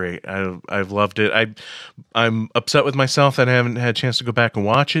freaking great. I've loved it. I'm upset with myself that I haven't had a chance to go back and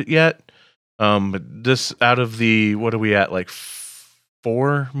watch it yet. But this, out of the, what are we at, like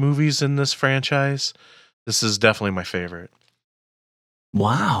 4 movies in this franchise? This is definitely my favorite.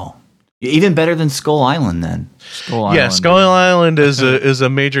 Wow. Even better than Skull Island then. Skull Island. Yeah, Skull Island is a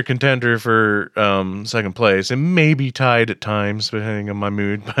major contender for second place, and maybe tied at times depending on my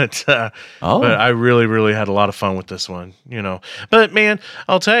mood. But but I really, really had a lot of fun with this one, you know. But man,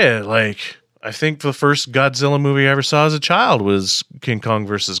 I'll tell you, like, I think the first Godzilla movie I ever saw as a child was King Kong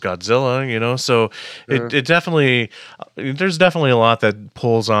versus Godzilla, you know. So it definitely, there's definitely a lot that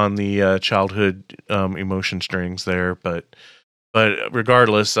pulls on the childhood emotion strings there, but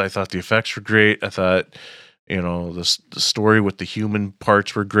regardless, I thought the effects were great. I thought, you know, the story with the human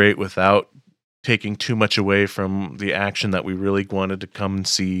parts were great without taking too much away from the action that we really wanted to come and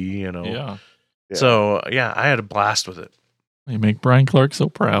see, you know. Yeah. So, yeah, I had a blast with it. You make Brian Clark so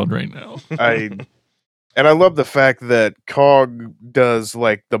proud right now. And I love the fact that Kong does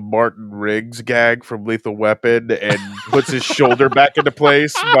like the Martin Riggs gag from Lethal Weapon and puts his shoulder back into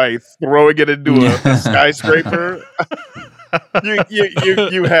place by throwing it into a skyscraper.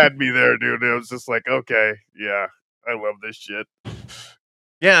 you had me there, dude. It was just like, okay, yeah, I love this shit.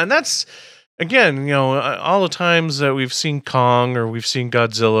 Yeah, and that's, again, you know, all the times that we've seen Kong or we've seen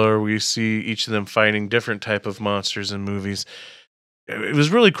Godzilla or we see each of them fighting different type of monsters in movies, it was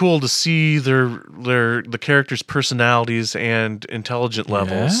really cool to see the characters' personalities and intelligent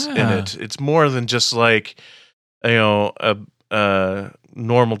levels in Yeah. it. It's more than just like, you know, a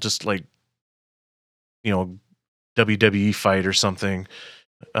normal, just like, you know, WWE fight or something.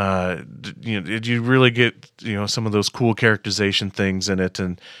 You know, did you really get, you know, some of those cool characterization things in it,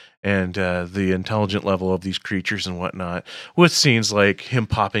 and the intelligent level of these creatures and whatnot, with scenes like him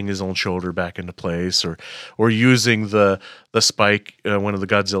popping his own shoulder back into place, or using the spike, one of the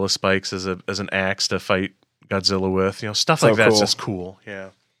Godzilla spikes as an axe to fight Godzilla with, you know, stuff So like that's cool. just cool. Yeah.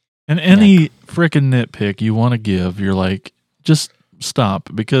 And any freaking nitpick you want to give, you're like, just stop,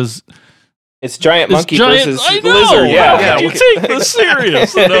 because It's giant it's monkey giant. versus I know. lizard. How Yeah. could you take this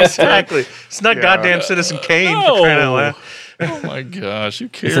serious? enough? Exactly. It's not Yeah. goddamn Citizen Kane No. for crying out loud. Oh my gosh, who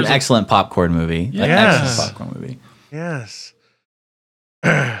cares? It's an excellent popcorn movie. Like, Yes. excellent popcorn movie. Yes.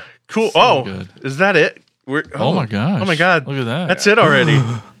 Cool. So Oh, good. is that it? Oh my gosh. Oh my God. Look at that. That's it already.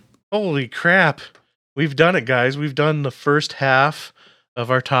 Holy crap. We've done it, guys. We've done the first half of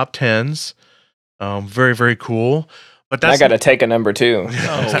our top 10s. Very, very cool. But I that's got to take a number 2. No,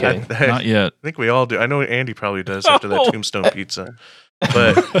 Just kidding. Not yet. I think we all do. I know Andy probably does after that Oh. Tombstone pizza.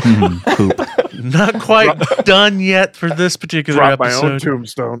 But Poop. not quite done yet for this particular Drop my episode. own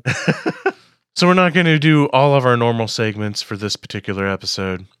tombstone. So we're not going to do all of our normal segments for this particular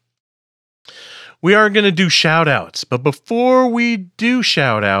episode. We are going to do shout outs. But before we do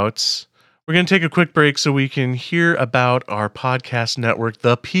shout outs, We're going to take a quick break so we can hear about our podcast network,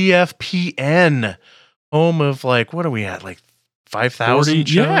 the PFPN, home of like, what are we at? Like 5,000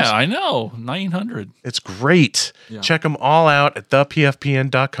 shows? Yeah, I know. 900. It's great. Yeah. Check them all out at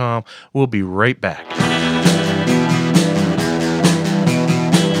thepfpn.com. We'll be right back.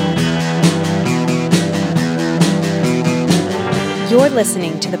 You're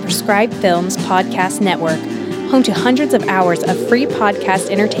listening to the Prescribed Films Podcast Network, home to hundreds of hours of free podcast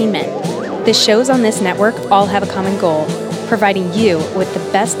entertainment. The shows on this network all have a common goal, providing you with the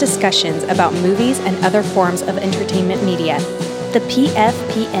best discussions about movies and other forms of entertainment media. The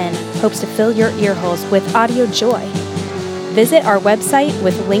PFPN hopes to fill your earholes with audio joy. Visit our website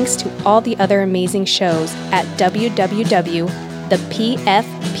with links to all the other amazing shows at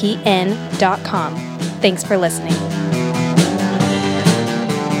www.thepfpn.com. Thanks for listening.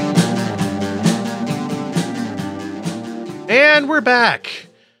 And we're back.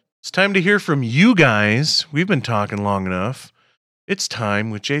 It's time to hear from you guys. We've been talking long enough. It's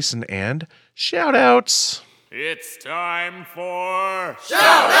time with Jason and shout outs. It's time for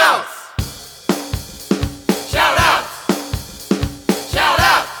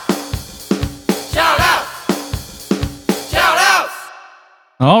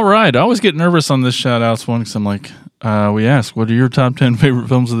All right. I always get nervous on this shout outs one because I'm like, we ask, what are your top 10 favorite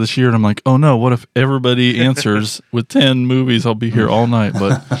films of this year? And I'm like, oh no, what if everybody answers with 10 movies? I'll be here all night.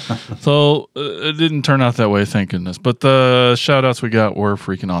 But so it didn't turn out that way, thank goodness. But the shout outs we got were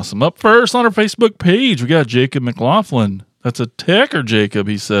freaking awesome. Up first on our Facebook page, we got Jacob McLaughlin. That's a tacker, Jacob,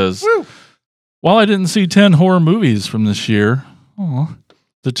 he says. Woo. While I didn't see 10 horror movies from this year,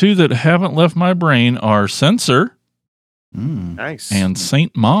 the two that haven't left my brain are Censor Nice. and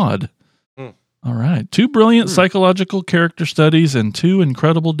Saint Maud. Mm. All right. Two brilliant psychological character studies and two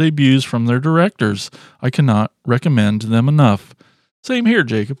incredible debuts from their directors. I cannot recommend them enough. Same here,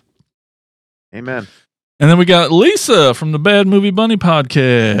 Jacob. Amen. And then we got Lisa from the Bad Movie Bunny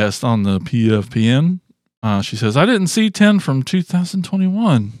podcast on the PFPN. She says, I didn't see 10 from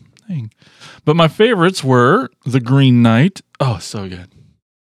 2021. Dang. But my favorites were The Green Knight. Oh, so good.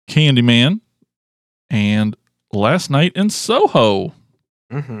 Candyman. And Last Night in Soho.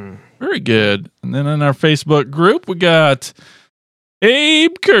 Mm-hmm. Very good. And then in our Facebook group, we got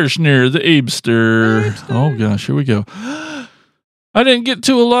Abe Kirshner, the Abester. Oh, gosh, here we go. I didn't get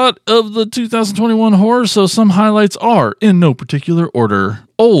to a lot of the 2021 horror, so some highlights are in no particular order.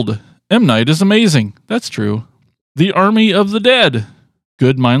 Old. M. Night is amazing. That's true. The Army of the Dead.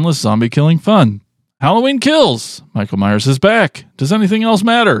 Good mindless zombie killing fun. Halloween Kills. Michael Myers is back. Does anything else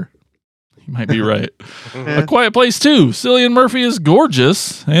matter? You might be right. A Quiet Place 2. Cillian Murphy is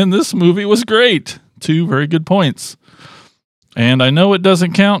gorgeous, and this movie was great. Two very good points. And I know it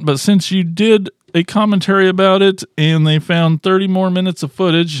doesn't count, but since you did a commentary about it and they found 30 more minutes of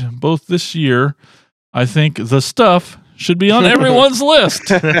footage, both this year, I think The Stuff should be on everyone's list.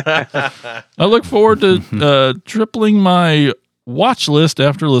 I look forward to tripling my watch list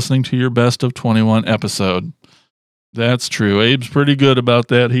after listening to your best of 21 episode. That's true. Abe's pretty good about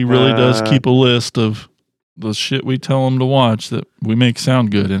that. He really does keep a list of the shit we tell him to watch that we make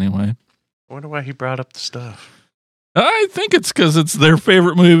sound good anyway. I wonder why he brought up The Stuff. I think it's because it's their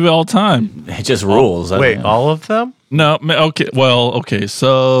favorite movie of all time. It just rules. Wait, all of them? No, okay. Well, okay.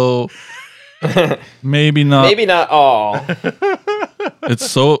 So maybe not. Maybe not all. It's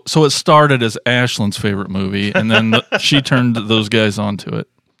so it started as Ashlyn's favorite movie, and then she turned those guys onto it.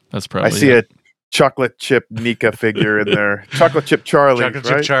 That's probably. I see it. a chocolate chip Nika figure in there. Chocolate chip Charlie. Chocolate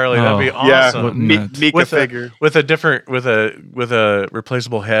right? Chip Charlie. That'd be Oh. Yeah, awesome. Wouldn't it? Nika With figure. with a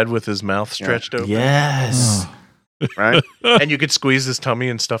replaceable head with his mouth stretched open. Yes. Oh, Right? And you could squeeze his tummy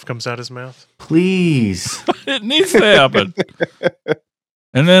and stuff comes out his mouth. Please. it needs to happen.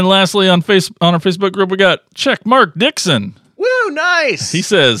 And then lastly, on our Facebook group, we got Check Mark Dixon. Woo, nice. He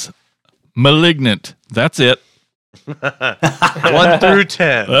says, "Malignant." That's it. 1 through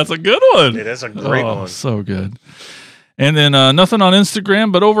 10. That's a good one. It is a great one. So good. And then nothing on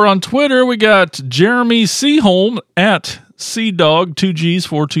Instagram, but over on Twitter, we got Jeremy Seaholm at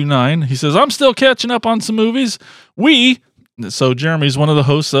CDog2Gs429. He says, I'm still catching up on some movies. So Jeremy's one of the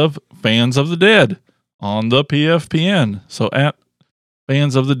hosts of Fans of the Dead on the PFPN. So at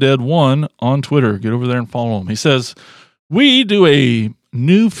Fans of the Dead 1 on Twitter. Get over there and follow him. He says, we do a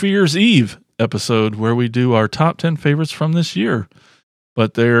New Fear's Eve episode where we do our top 10 favorites from this year.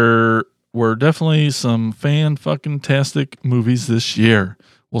 But there were definitely some fan-fucking-tastic movies this year.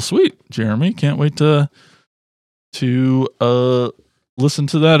 Well, sweet, Jeremy. Can't wait to listen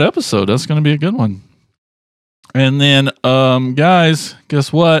to that episode. That's going to be a good one. And then, guys,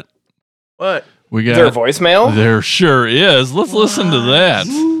 guess what? What? We Is there a got voicemail? there sure is. Let's listen to that.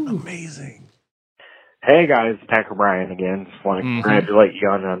 Amazing. Hey guys, Attacker Brian again. Just want to congratulate you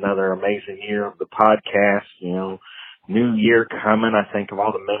on another amazing year of the podcast. You know, new year coming. I think of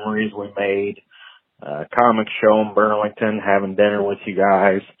all the memories we made. Comic show in Burlington, having dinner with you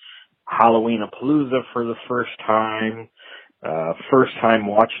guys. Halloween-a-palooza for the first time. First time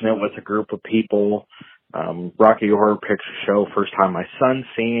watching it with a group of people. Rocky Horror Picture Show, first time my son's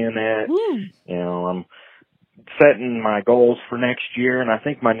seeing it. You know, I'm setting my goals for next year, and I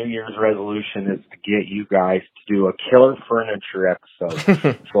think my New Year's resolution is to get you guys to do a killer furniture episode.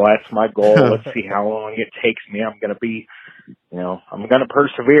 So that's my goal. Let's see how long it takes me. I'm going to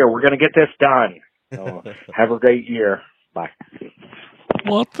persevere. We're going to get this done. So have a great year. Bye.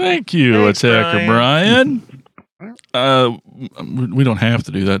 Well, thank you, Thanks, Attacker Brian. We don't have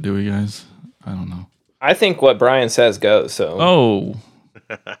to do that, do we, guys? I don't know. I think what Brian says goes. So Oh,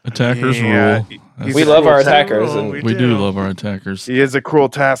 attackers rule. He's we a love cruel our ta- attackers, rule. and We do love our attackers. He is a cruel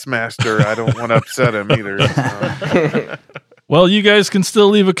taskmaster. I don't want to upset him either. So. Well, you guys can still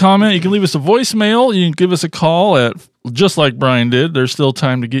leave a comment. You can leave us a voicemail. You can give us a call at, just like Brian did. There's still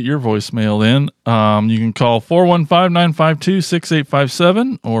time to get your voicemail in. You can call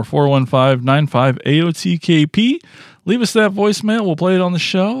 415-952-6857 or 415-95-AOTKP. Leave us that voicemail. We'll play it on the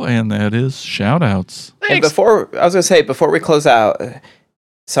show, and that is shout-outs. and before we close out,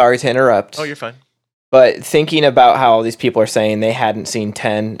 sorry to interrupt. Oh, you're fine. But thinking about how all these people are saying they hadn't seen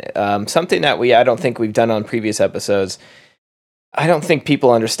 10, something that I don't think we've done on previous episodes. I don't think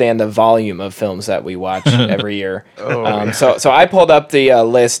people understand the volume of films that we watch every year. So I pulled up the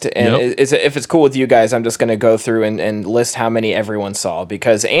list, and if it's cool with you guys, I'm just going to go through and list how many everyone saw,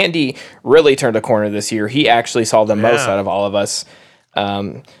 because Andy really turned a corner this year. He actually saw the most out of all of us.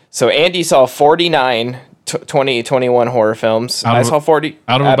 So Andy saw 49 2021 horror films. I saw 40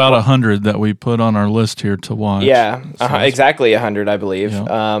 out of about 100 that we put on our list here to watch. Yeah, exactly 100, I believe.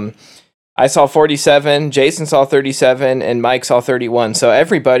 Yeah. I saw 47, Jason saw 37, and Mike saw 31. So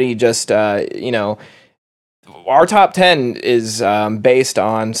everybody just, our top 10 is based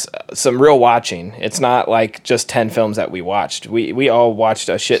on some real watching. It's not like just 10 films that we watched. We all watched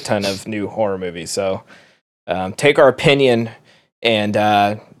a shit ton of new horror movies. So take our opinion and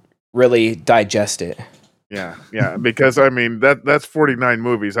really digest it. Yeah, because I mean that's 49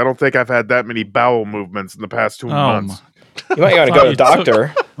 movies. I don't think I've had that many bowel movements in the past 2 months. You might gotta go to the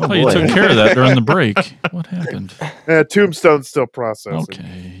doctor. You took care of that during the break. What happened? Tombstone's still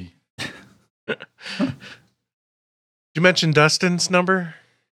processing. Okay. You mentioned Dustin's number?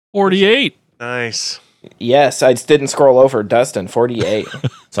 48. Nice. Yes, I just didn't scroll over. Dustin, 48.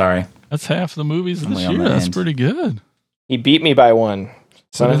 Sorry. That's half the movies this Only on year. the That's end. pretty good. He beat me by one. Put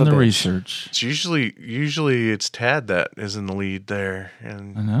in Son of a the bitch. research. It's usually it's Tad that is in the lead there,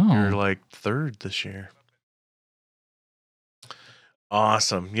 and I know. you're like third this year.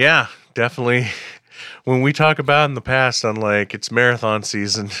 Awesome. Yeah, definitely. When we talk about in the past on like it's marathon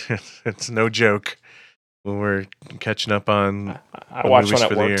season, it's no joke. When we're catching up on I watched movies one for at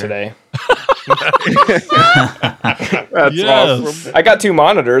the work year. today. That's Yes. awesome. I got 2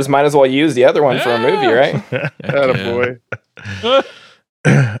 monitors. Might as well use the other one for a movie, right? Attaboy.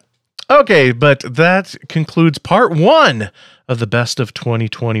 Okay, but that concludes part 1 of the Best of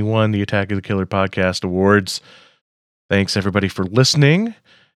 2021, the Attack of the Killer Podcast Awards. Thanks, everybody, for listening.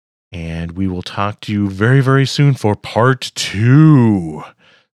 And we will talk to you very, very soon for part 2.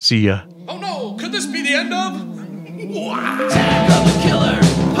 See ya. Oh no, could this be the end of? Attack of the Killer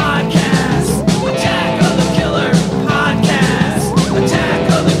Podcast.